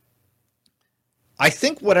 But I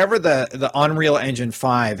think whatever the Unreal Engine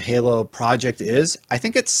 5 Halo project is, I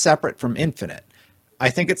think it's separate from Infinite. I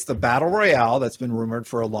think it's the Battle Royale that's been rumored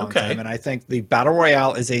for a long time, and I think the Battle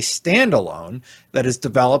Royale is a standalone that is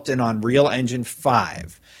developed in Unreal Engine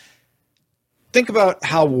 5. Think about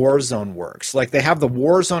how Warzone works. Like, they have the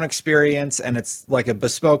Warzone experience, and it's like a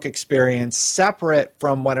bespoke experience separate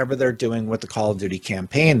from whatever they're doing with the Call of Duty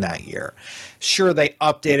campaign that year. Sure, they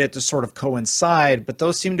update it to sort of coincide, but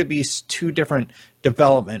those seem to be two different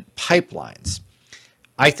development pipelines.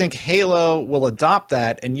 I think Halo will adopt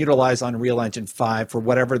that and utilize Unreal Engine 5 for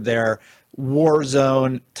whatever their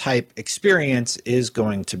Warzone type experience is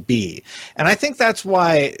going to be. And I think that's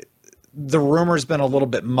why the rumor's been a little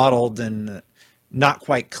bit muddled and not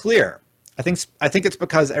quite clear. I think it's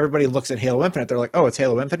because everybody looks at Halo Infinite, they're like, oh, it's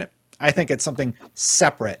Halo Infinite. I think it's something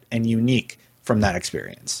separate and unique from that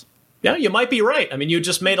experience. Yeah, you might be right. I mean, you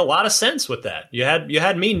just made a lot of sense with that. You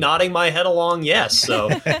had me nodding my head along, yes. So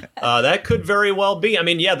that could very well be. I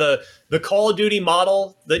mean, yeah, the Call of Duty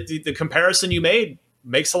model, the comparison you made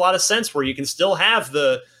makes a lot of sense, where you can still have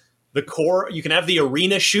the core, you can have the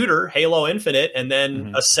arena shooter, Halo Infinite, and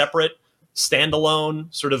then a separate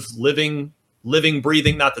standalone sort of living,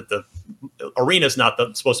 breathing. Not that the arena's not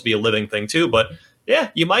supposed to be a living thing too, but yeah,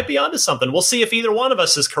 you might be onto something. We'll see if either one of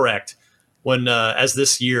us is correct when as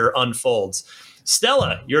this year unfolds.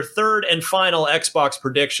 Stella, your third and final Xbox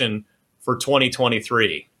prediction for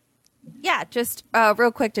 2023. Yeah, just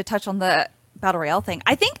real quick to touch on the Battle Royale thing.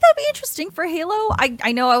 I think that'd be interesting for Halo.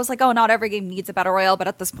 I know I was like, oh, not every game needs a Battle Royale, but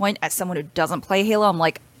at this point, as someone who doesn't play Halo, I'm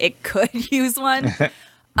like, it could use one.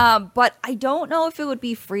 But I don't know if it would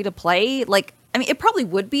be free to play. Like, I mean, it probably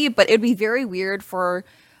would be, but it'd be very weird for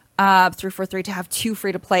 343 to have two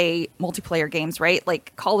free-to-play multiplayer games, right?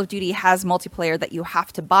 Like, Call of Duty has multiplayer that you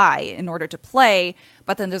have to buy in order to play,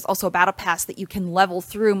 but then there's also a battle pass that you can level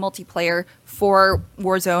through multiplayer for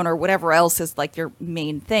Warzone or whatever else is, like, your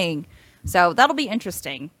main thing. So that'll be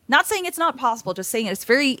interesting. Not saying it's not possible, just saying it's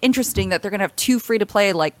very interesting that they're going to have two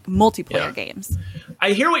free-to-play, like, multiplayer games.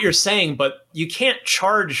 I hear what you're saying, but you can't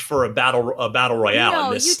charge for a battle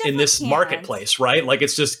royale in this marketplace, right? Like,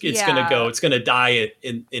 it's going to die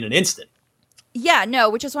in an instant. Yeah, no,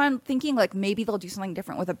 which is why I'm thinking, like, maybe they'll do something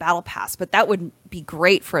different with a battle pass, but that would be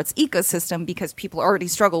great for its ecosystem because people already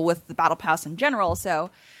struggle with the battle pass in general.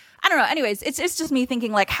 So I don't know. Anyways, it's just me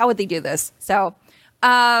thinking, like, how would they do this? So,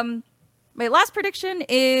 my last prediction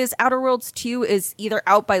is Outer Worlds 2 is either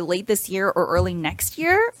out by late this year or early next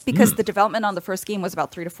year because the development on the first game was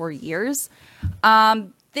about 3 to 4 years.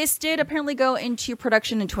 This did apparently go into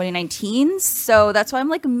production in 2019, so that's why I'm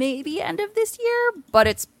like, maybe end of this year, but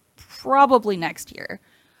it's probably next year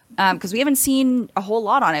because we haven't seen a whole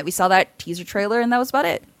lot on it. We saw that teaser trailer and that was about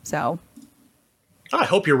it. So I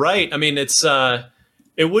hope you're right. I mean,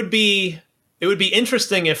 it would be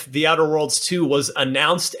interesting if The Outer Worlds 2 was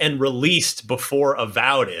announced and released before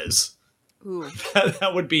Avowed is. Ooh.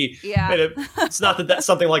 That would be. Yeah. It's not that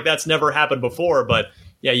something like that's never happened before, but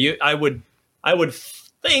yeah, I would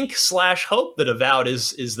think / hope that Avowed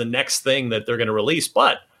is the next thing that they're going to release.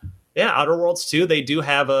 But yeah, Outer Worlds 2,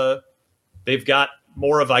 they've got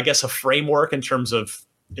more of, I guess, a framework in terms of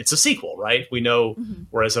it's a sequel, right? We know,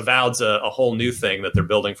 whereas Avowed's a whole new thing that they're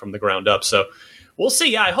building from the ground up. So we'll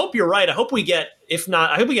see. Yeah, I hope you're right. I hope we get, if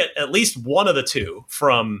not, I hope we get at least one of the two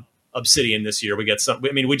from Obsidian this year. We get some.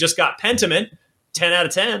 I mean, we just got Pentiment, 10 out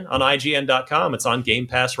of 10 on IGN.com. It's on Game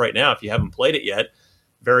Pass right now if you haven't played it yet.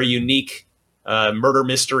 Very unique murder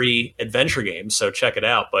mystery adventure game, so check it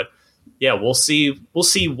out. But yeah, we'll see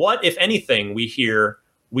what, if anything,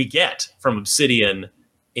 we get from Obsidian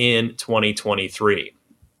in 2023.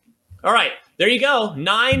 All right, there you go.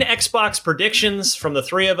 9 Xbox predictions from the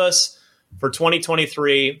three of us for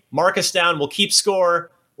 2023. Mark us down. We'll keep score.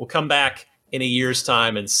 We'll come back in a year's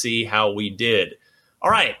time and see how we did. All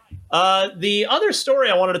right. The other story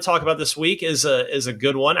I wanted to talk about this week is a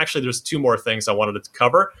good one. Actually, there's 2 more things I wanted to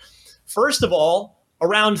cover. First of all,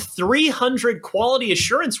 around 300 quality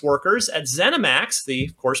assurance workers at ZeniMax, the,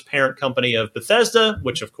 of course, parent company of Bethesda,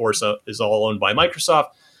 which, of course, is all owned by Microsoft,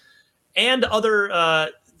 and other,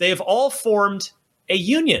 they have all formed a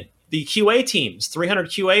union. The QA teams, 300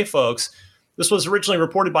 QA folks, This was originally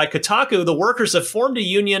reported by Kotaku. The workers have formed a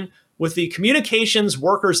union with the Communications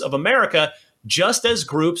Workers of America, just as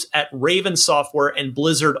groups at Raven Software and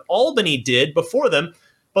Blizzard Albany did before them.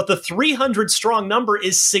 But the 300-strong number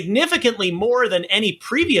is significantly more than any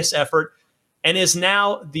previous effort and is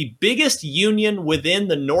now the biggest union within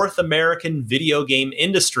the North American video game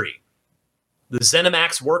industry. The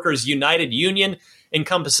ZeniMax Workers United Union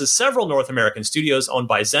encompasses several North American studios owned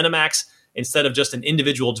by ZeniMax instead of just an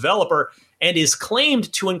individual developer, and is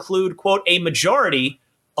claimed to include, quote, a majority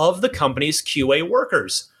of the company's QA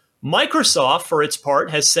workers. Microsoft, for its part,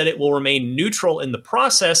 has said it will remain neutral in the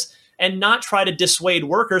process and not try to dissuade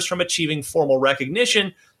workers from achieving formal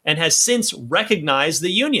recognition, and has since recognized the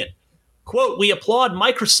union. Quote, we applaud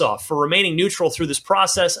Microsoft for remaining neutral through this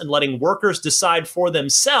process and letting workers decide for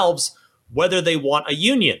themselves whether they want a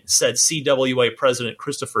union, said CWA President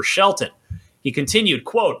Christopher Shelton. He continued,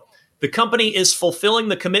 quote, the company is fulfilling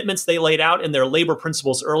the commitments they laid out in their labor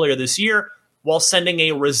principles earlier this year while sending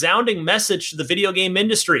a resounding message to the video game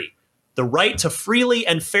industry. The right to freely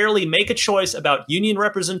and fairly make a choice about union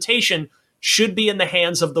representation should be in the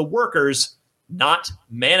hands of the workers, not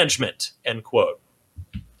management, end quote.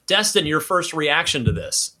 Destin, your first reaction to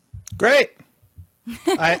this? Great.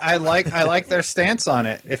 I like their stance on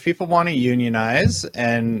it. If people want to unionize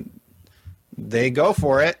and they go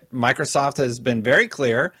for it, Microsoft has been very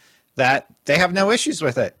clear that they have no issues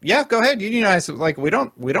with it. Yeah, go ahead, unionize. Like we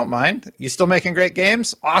don't mind. You still making great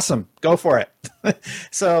games? Awesome, go for it.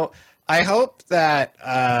 So I hope that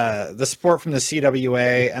the support from the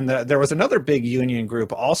CWA and there was another big union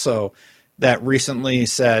group also that recently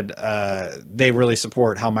said they really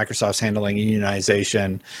support how Microsoft's handling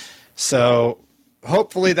unionization. So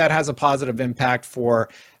hopefully that has a positive impact for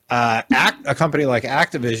a company like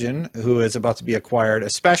Activision, who is about to be acquired,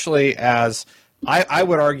 especially as I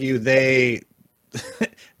would argue they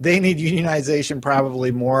need unionization probably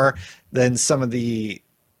more than some of the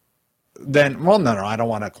I don't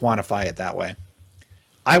want to quantify it that way.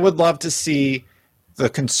 I would love to see the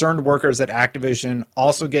concerned workers at Activision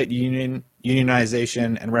also get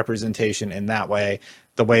unionization and representation in that way,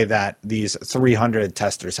 the way that these 300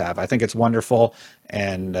 testers have. I think it's wonderful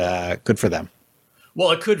and good for them. Well,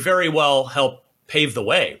 it could very well help pave the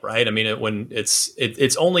way, right? I mean,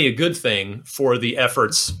 it's only a good thing for the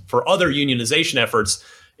efforts, for other unionization efforts,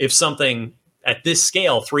 if something at this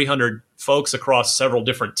scale, 300 folks across several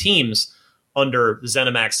different teams under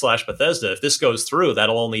ZeniMax / Bethesda, if this goes through,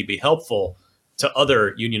 that'll only be helpful to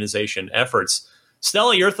other unionization efforts.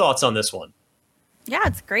 Stella, your thoughts on this one? Yeah,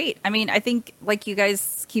 it's great. I mean, I think, like you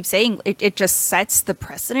guys keep saying, it just sets the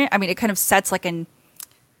precedent. I mean, it kind of sets like an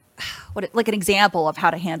example of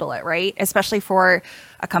how to handle it, right? Especially for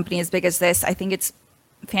a company as big as this. I think it's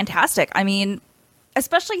fantastic. I mean,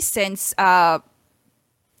 especially since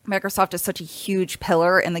Microsoft is such a huge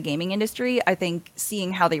pillar in the gaming industry, I think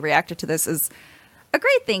seeing how they reacted to this is a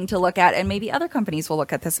great thing to look at, and maybe other companies will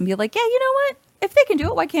look at this and be like, yeah, you know what? If they can do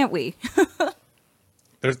it, why can't we?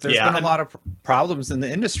 There's been a lot of problems in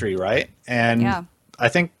the industry, right? And I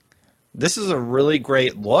think this is a really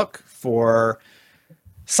great look for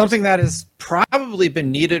something that has probably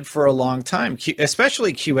been needed for a long time,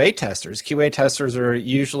 especially QA testers. QA testers are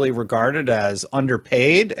usually regarded as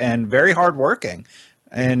underpaid and very hardworking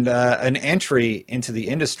and an entry into the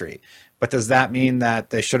industry. But does that mean that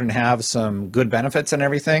they shouldn't have some good benefits and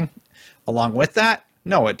everything along with that?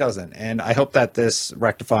 No, it doesn't. And I hope that this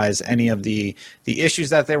rectifies any of the issues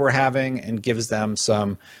that they were having and gives them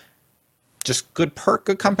some just good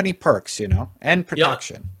company perks, and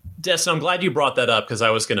protection. Yeah. Destin, I'm glad you brought that up because I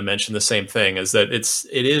was going to mention the same thing, is that it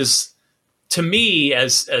is to me,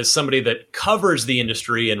 as somebody that covers the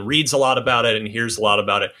industry and reads a lot about it and hears a lot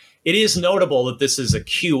about it, it is notable that this is a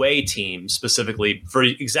QA team specifically for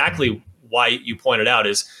exactly why you pointed out,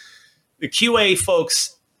 is the QA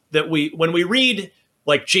folks that when we read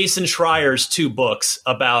like Jason Schreier's 2 books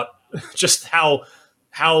about just how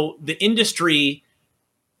the industry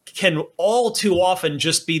can all too often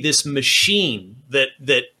just be this machine that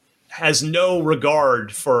has no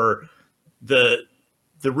regard for the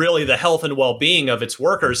health and well-being of its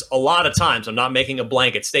workers. A lot of times, I'm not making a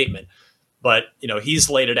blanket statement, but he's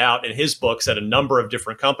laid it out in his books at a number of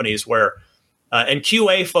different companies where and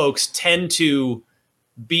QA folks tend to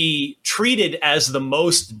be treated as the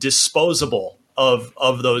most disposable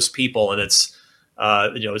of those people, and it's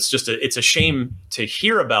it's a shame to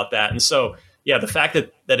hear about that. And so the fact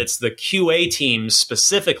that it's the QA teams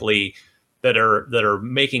specifically that are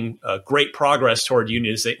making great progress toward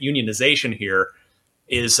unionization here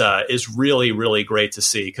is really, really great to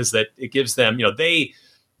see, because that it gives them, they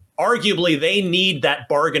arguably they need that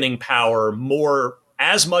bargaining power more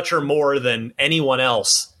as much or more than anyone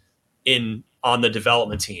else on the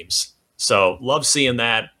development teams. So love seeing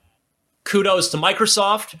that. Kudos to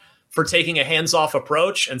Microsoft for taking a hands-off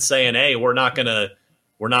approach and saying, hey, we're not gonna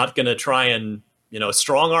try and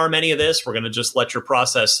strong arm any of this. We're gonna just let your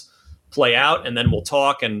process play out, and then we'll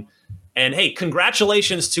talk. And hey,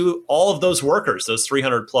 congratulations to all of those workers, those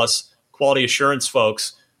 300 plus quality assurance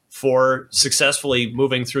folks, for successfully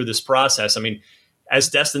moving through this process. I mean, as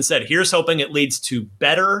Destin said, here's hoping it leads to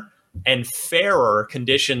better and fairer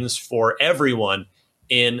conditions for everyone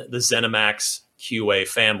in the ZeniMax QA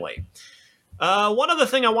family. One other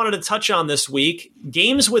thing I wanted to touch on this week,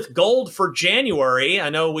 Games with Gold for January. I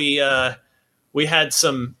know we had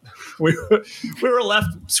some, we were left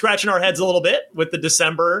scratching our heads a little bit with the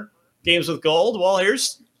December Games with Gold. Well,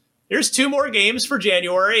 here's 2 more games for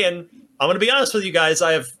January, and I'm going to be honest with you guys.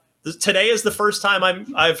 Today is the first time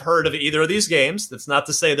I've heard of either of these games. That's not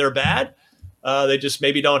to say they're bad. They just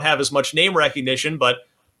maybe don't have as much name recognition, but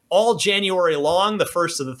all January long, the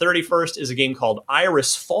 1st to the 31st, is a game called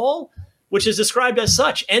Iris Fall, which is described as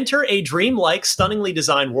such. Enter a dreamlike, stunningly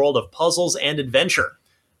designed world of puzzles and adventure.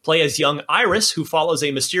 Play as young Iris, who follows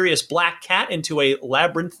a mysterious black cat into a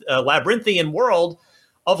labyrinthian world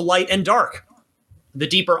of light and dark. The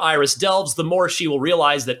deeper Iris delves, the more she will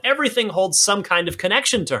realize that everything holds some kind of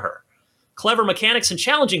connection to her. Clever mechanics and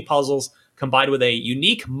challenging puzzles, combined with a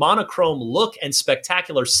unique monochrome look and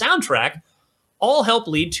spectacular soundtrack, all help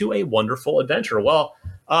lead to a wonderful adventure. Well,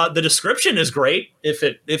 the description is great. If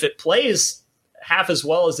it plays half as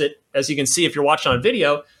well as you can see if you're watching on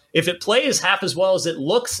video, if it plays half as well as it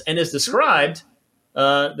looks and is described,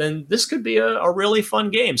 then this could be a really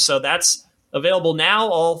fun game. So that's available now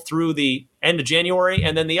all through the end of January.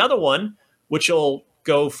 And then the other one, which will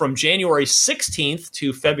go from January 16th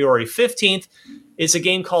to February 15th, is a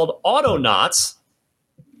game called Autonauts,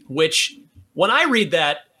 which when I read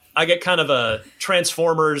that, I get kind of a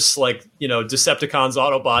Transformers, Decepticons,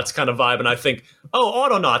 Autobots kind of vibe. And I think, oh,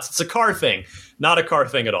 Autonauts, it's a car thing. Not a car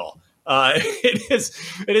thing at all. It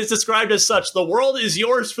is described as such. The world is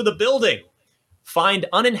yours for the building. Find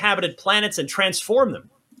uninhabited planets and transform them.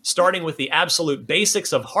 Starting with the absolute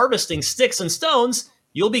basics of harvesting sticks and stones,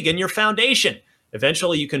 you'll begin your foundation.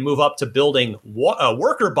 Eventually, you can move up to building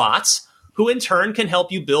worker bots, who in turn can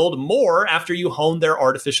help you build more after you hone their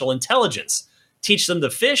artificial intelligence. Teach them to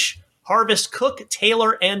fish, harvest, cook,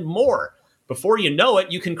 tailor, and more. Before you know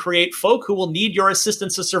it, you can create folk who will need your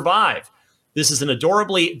assistance to survive. This is an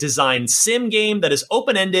adorably designed sim game that is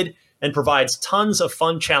open-ended and provides tons of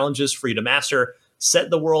fun challenges for you to master. Set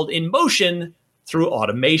the world in motion through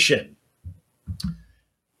automation.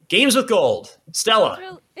 Games with Gold.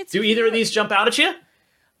 Stella, do either of these jump out at you?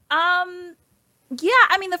 Yeah,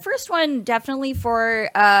 I mean, the first one definitely for,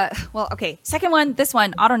 second one, this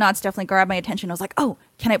one, Autonauts definitely grabbed my attention. I was like, oh,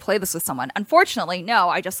 can I play this with someone? Unfortunately, no,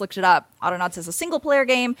 I just looked it up. Autonauts is a single-player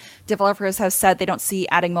game. Developers have said they don't see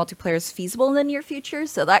adding multiplayer is feasible in the near future,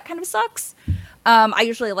 so that kind of sucks. I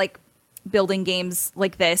usually like building games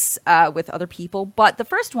like this with other people, but the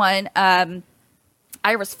first one,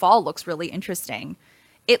 Iris Fall, looks really interesting.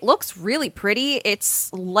 It looks really pretty.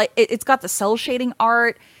 It's got the cell shading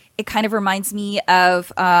art. It kind of reminds me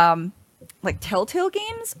of Telltale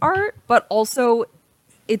Games art, but also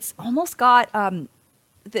it's almost got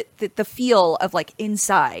the feel of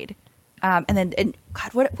inside. And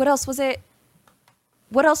God, what else was it?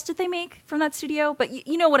 What else did they make from that studio? But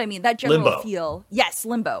you know what I mean, that general Limbo. Feel. Yes,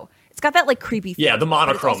 Limbo. It's got that creepy feel. Yeah, the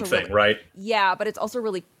monochrome thing, really, right? Yeah, but it's also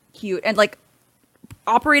really cute. And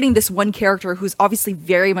operating this one character who's obviously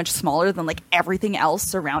very much smaller than everything else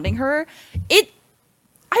surrounding her.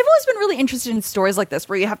 I've always been really interested in stories like this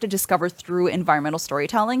where you have to discover through environmental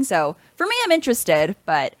storytelling. So for me, I'm interested,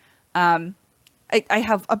 but I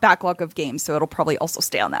have a backlog of games, so it'll probably also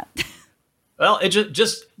stay on that. Well, it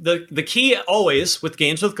just the key always with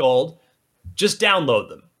Games with Gold, just download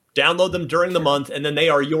them. Download them during the month, and then they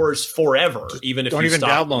are yours forever. Even if don't you even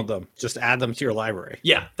stop. download them, just add them to your library.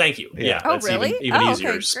 Yeah, thank you. Yeah, Oh, that's really? even Oh, easier.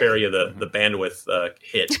 okay, Spare you the bandwidth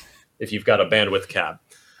hit if you've got a bandwidth cap.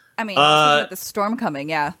 I mean, with the storm coming,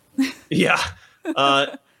 yeah. Yeah.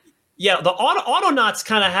 The Autonauts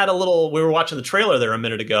kind of had a little, we were watching the trailer there a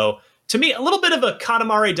minute ago, to me, a little bit of a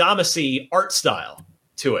Katamari Damacy art style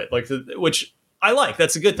to it, which I like.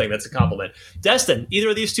 That's a good thing. That's a compliment. Destin, either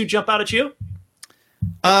of these two jump out at you?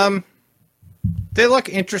 They look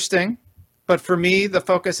interesting, but for me, the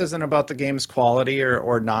focus isn't about the game's quality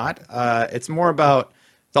or not. It's more about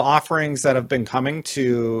the offerings that have been coming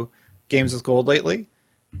to Games with Gold lately.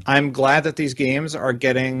 I'm glad that these games are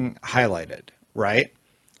getting highlighted, right?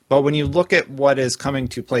 But when you look at what is coming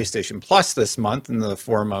to PlayStation Plus this month in the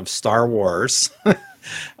form of Star Wars,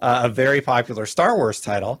 a very popular Star Wars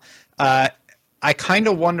title. I kind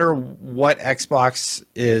of wonder what Xbox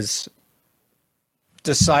is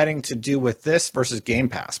deciding to do with this versus Game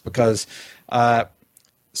Pass, because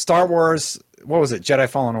Star Wars, what was it? Jedi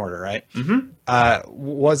Fallen Order, right?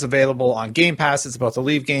 Was available on Game Pass. It's about to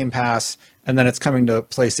leave Game Pass, and then it's coming to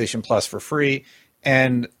PlayStation Plus for free.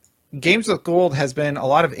 And Games with Gold has been a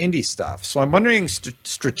lot of indie stuff. So I'm wondering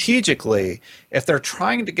strategically if they're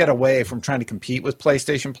trying to get away from trying to compete with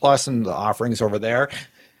PlayStation Plus and the offerings over there.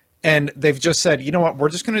 And they've just said, you know what, we're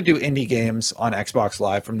just going to do indie games on Xbox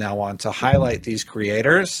Live from now on to highlight these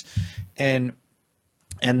creators. And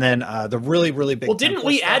then the really, really big... Well, didn't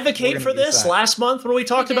we advocate for this last month when we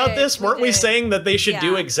talked about this? Weren't we saying that they should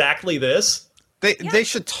do exactly this? They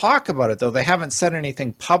should talk about it, though. They haven't said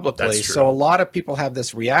anything publicly. That's true. So a lot of people have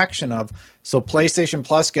this reaction of, so PlayStation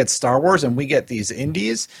Plus gets Star Wars and we get these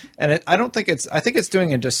indies. And I think it's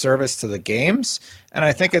doing a disservice to the games. And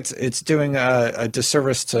I think it's doing a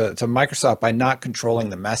disservice to Microsoft by not controlling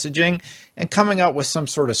the messaging and coming out with some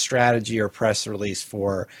sort of strategy or press release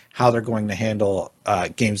for how they're going to handle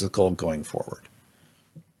Games with Gold going forward.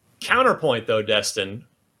 Counterpoint, though, Destin.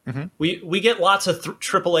 We get lots of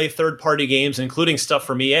AAA third-party games, including stuff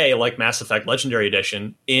from EA, like Mass Effect Legendary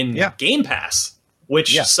Edition, in Game Pass,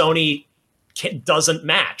 which Sony doesn't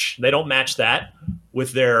match. They don't match that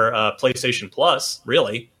with their PlayStation Plus,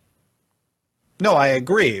 really. No, I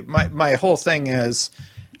agree. My whole thing is,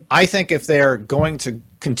 I think if they're going to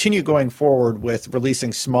continue going forward with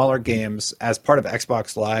releasing smaller games as part of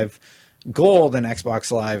Xbox Live Gold and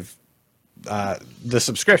Xbox Live, the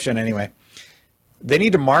subscription anyway, they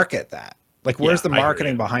need to market that. Like, where's the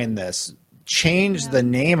marketing behind this? Change the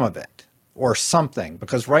name of it or something,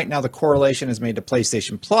 because right now the correlation is made to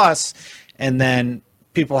PlayStation Plus, and then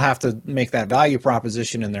people have to make that value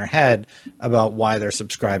proposition in their head about why they're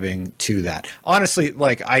subscribing to that. Honestly,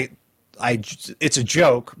 like it's a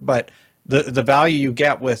joke, but the value you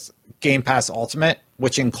get with Game Pass Ultimate,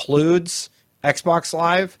 which includes Xbox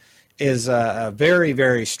Live, is very,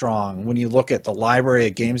 very strong when you look at the library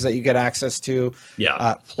of games that you get access to.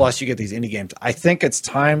 Plus you get these indie games. I think it's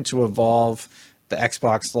time to evolve the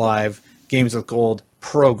Xbox Live Games with Gold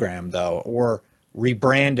program, though, or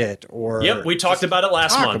rebrand it. Or we talked about it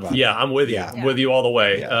last month. I'm with you. I'm with you all the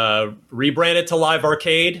way. Rebrand it to Live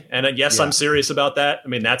Arcade, and I'm serious about that. I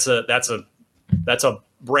mean, that's a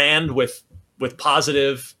brand with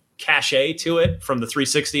positive cachet to it from the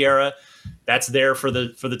 360 era. That's there for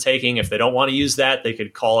the taking. If they don't want to use that, they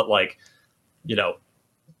could call it, like,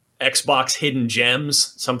 Xbox Hidden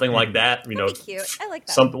Gems, something like that. That'd be cute. I like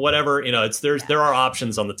that. Whatever. There are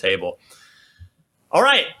options on the table. All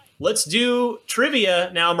right, let's do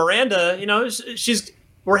trivia now. Miranda,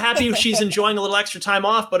 we're happy if she's enjoying a little extra time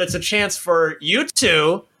off, but it's a chance for you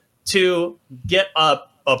two to get a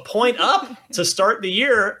point up to start the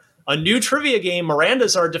year. A new trivia game.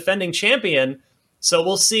 Miranda's our defending champion. So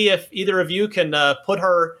we'll see if either of you can put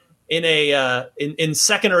her in in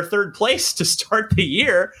second or third place to start the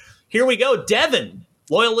year. Here we go. Devin,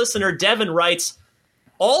 loyal listener Devin writes,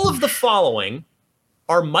 all of the following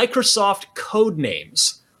are Microsoft code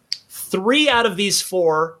names. 3 out of these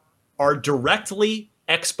 4 are directly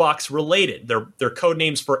Xbox related. They're code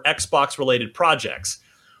names for Xbox related projects.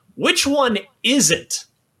 Which one isn't?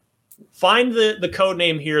 Find the code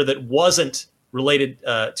name here that wasn't related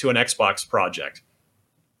to an Xbox project.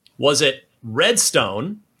 Was it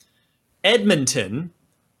Redstone, Edmonton,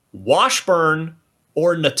 Washburn,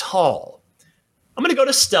 or Natal? I'm going to go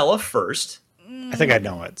to Stella first. I think I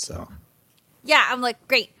know it, so. Yeah, I'm like,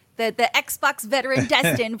 great. The Xbox veteran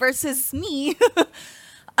Destin versus me.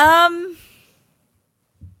 I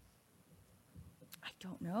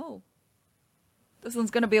don't know. This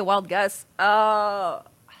one's going to be a wild guess.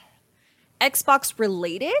 Xbox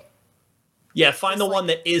related? Yeah, find the one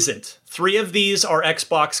that isn't. 3 of these are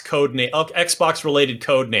Xbox related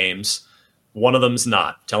code names. One of them's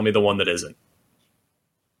not. Tell me the one that isn't.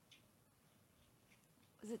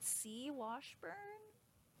 Is it C, Washburn?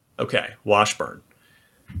 Okay, Washburn.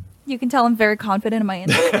 You can tell I'm very confident in my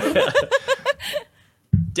answer.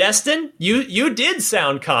 Destin, you did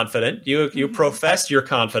sound confident. You professed your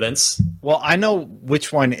confidence. Well, I know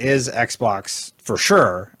which one is Xbox for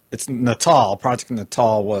sure. It's Natal. Project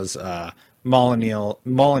Natal was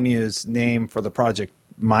Molyneux's name for the Project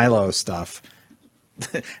Milo stuff.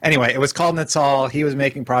 Anyway, it was called Natal. He was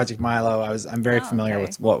making Project Milo. I'm very familiar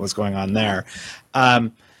with what was going on there.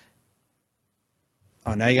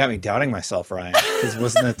 Oh, now you got me doubting myself, Ryan. Because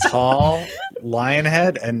was Natal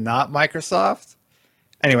Lionhead and not Microsoft?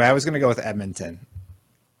 Anyway, I was going to go with Edmonton.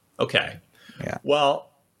 Okay. Yeah. Well,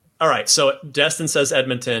 All right, so Destin says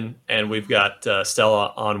Edmonton, and we've got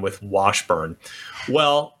Stella on with Washburn.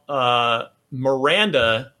 Well,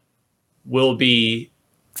 Miranda will be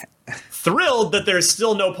thrilled that there's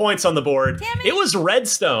still no points on the board. It was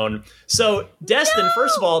Redstone. So, Destin,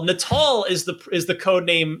 first of all, Natal is the code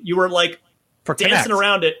name. You were like for dancing Connect.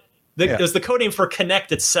 Around it. It was the code name for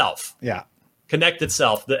Connect itself. Yeah. Connect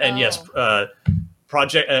itself. And yes,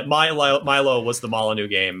 Project Milo was the Molyneux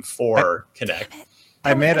game for Connect.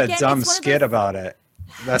 I made a dumb skit about it.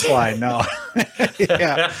 That's why I know.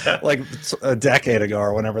 Yeah, like a decade ago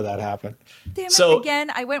or whenever that happened. Damn it, again,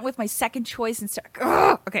 I went with my second choice instead.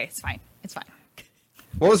 Okay, it's fine. It's fine.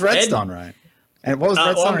 What was Redstone, Ryan? And what was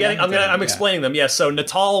Redstone? I'm explaining them. Yeah, so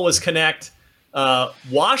Natal was Connect.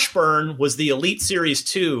 Washburn was the Elite Series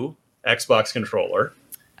 2 Xbox controller.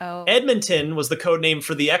 Oh. Edmonton was the code name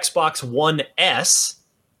for the Xbox One S.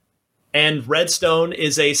 And Redstone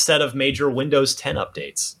is a set of major Windows 10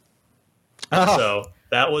 updates. Oh. So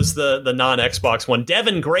that was the non-Xbox one.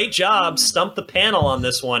 Devin, great job. Stumped the panel on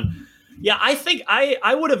this one. Yeah, I think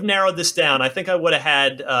I would have narrowed this down. I think I would have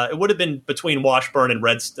had it would have been between Washburn and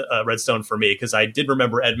Redstone for me, because I did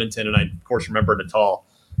remember Edmonton and I, of course, remember Natal.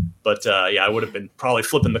 But I would have been probably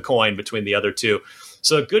flipping the coin between the other two.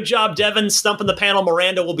 So good job, Devin, stumping the panel.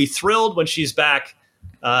 Miranda will be thrilled when she's back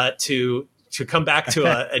to come back to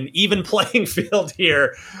an even playing field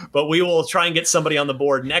here, but we will try and get somebody on the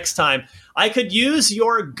board next time. I could use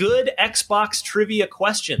your good Xbox trivia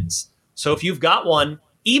questions. So if you've got one,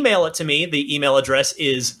 email it to me. The email address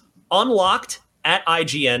is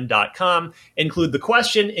unlocked@ign.com. Include the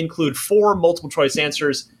question, include 4 multiple choice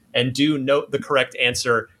answers, and do note the correct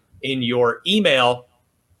answer in your email.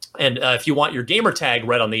 And if you want your gamer tag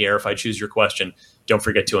read on the air, if I choose your question, don't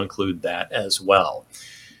forget to include that as well.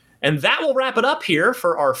 And that will wrap it up here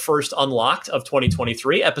for our first Unlocked of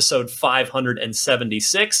 2023, episode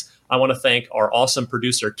 576. I want to thank our awesome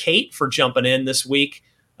producer, Kate, for jumping in this week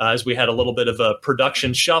as we had a little bit of a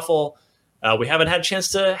production shuffle. We haven't had a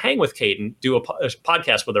chance to hang with Kate and do a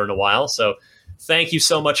podcast with her in a while. So thank you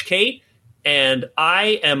so much, Kate. And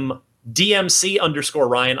I am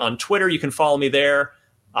DMC_Ryan on Twitter. You can follow me there.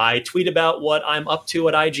 I tweet about what I'm up to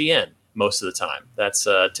at IGN most of the time. That's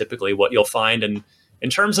typically what you'll find. And in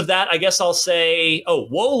terms of that, I guess I'll say,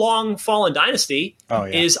 Wolong Fallen Dynasty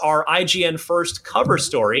is our IGN first cover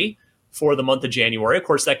story for the month of January. Of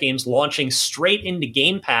course, that game's launching straight into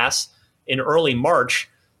Game Pass in early March.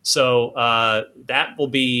 So that will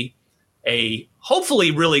be a hopefully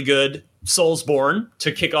really good Soulsborne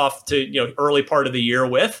to kick off to early part of the year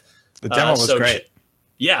with. The demo was great.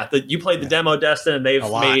 Yeah, you played the demo, Destin, and they've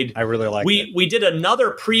made. I really like it. We did another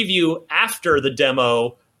preview after the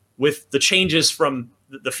demo with the changes from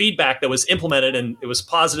the feedback that was implemented, and it was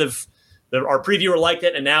positive. Our previewer liked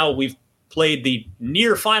it, and now we've played the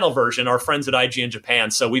near final version, our friends at IGN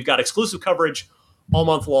Japan. So we've got exclusive coverage all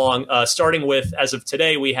month long, starting with, as of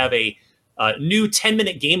today, we have a new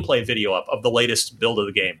 10-minute gameplay video up of the latest build of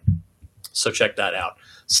the game. So check that out.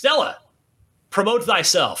 Stella, promote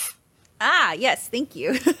thyself. Yes, thank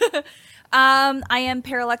you. I am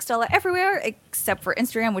Parallax Stella everywhere except for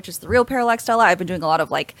Instagram, which is the real Parallax Stella. I've been doing a lot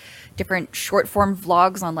of different short form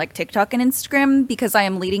vlogs on TikTok and Instagram because I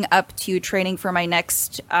am leading up to training for my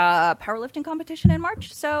next powerlifting competition in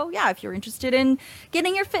March. So yeah, if you're interested in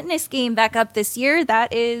getting your fitness game back up this year,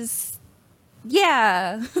 that is,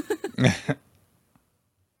 yeah.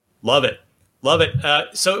 Love it.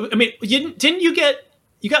 So, I mean, didn't you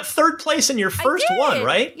got third place in your first one,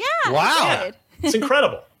 right? Yeah. Wow. I did. It's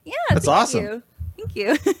incredible. Yeah, that's awesome. Thank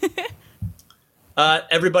you.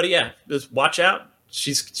 Everybody, just watch out.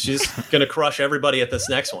 She's gonna crush everybody at this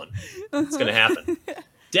next one. It's gonna happen.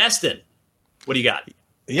 Destin, what do you got?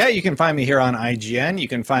 Yeah, you can find me here on IGN. You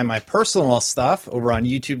can find my personal stuff over on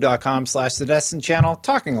youtube.com/The Destin Channel,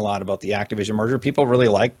 talking a lot about the Activision merger. People really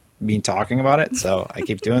like me talking about it, so I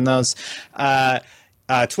keep doing those.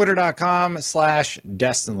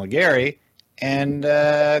 Twitter.com/Destin Legary and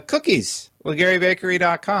cookies.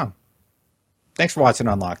 LegaryBakery.com. Thanks for watching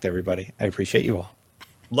Unlocked, everybody. I appreciate you all.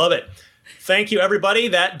 Love it. Thank you, everybody.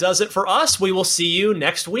 That does it for us. We will see you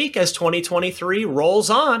next week as 2023 rolls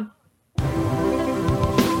on.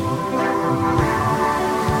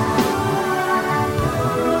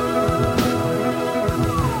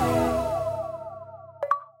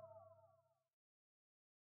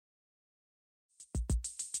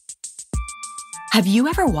 Have you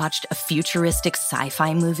ever watched a futuristic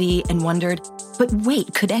sci-fi movie and wondered, but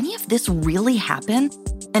wait, could any of this really happen?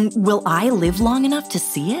 And will I live long enough to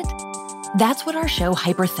see it? That's what our show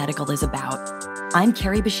Hypothetical is about. I'm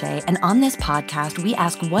Carrie Bechet, and on this podcast, we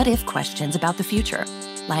ask what-if questions about the future.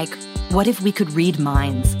 Like, what if we could read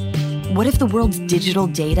minds? What if the world's digital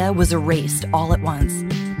data was erased all at once?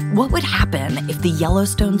 What would happen if the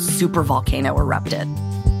Yellowstone supervolcano erupted?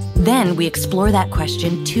 Then we explore that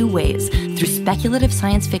question two ways, through speculative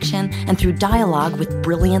science fiction and through dialogue with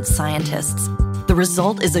brilliant scientists. The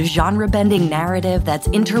result is a genre-bending narrative that's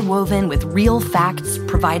interwoven with real facts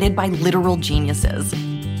provided by literal geniuses.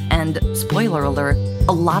 And, spoiler alert,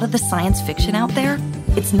 a lot of the science fiction out there,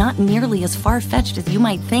 it's not nearly as far-fetched as you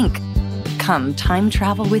might think. Come time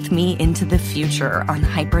travel with me into the future on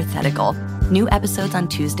Hypothetical. New episodes on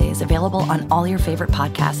Tuesdays, available on all your favorite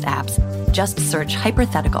podcast apps. Just search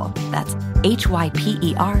Hypothetical. That's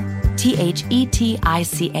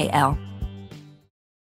Hyperthetical.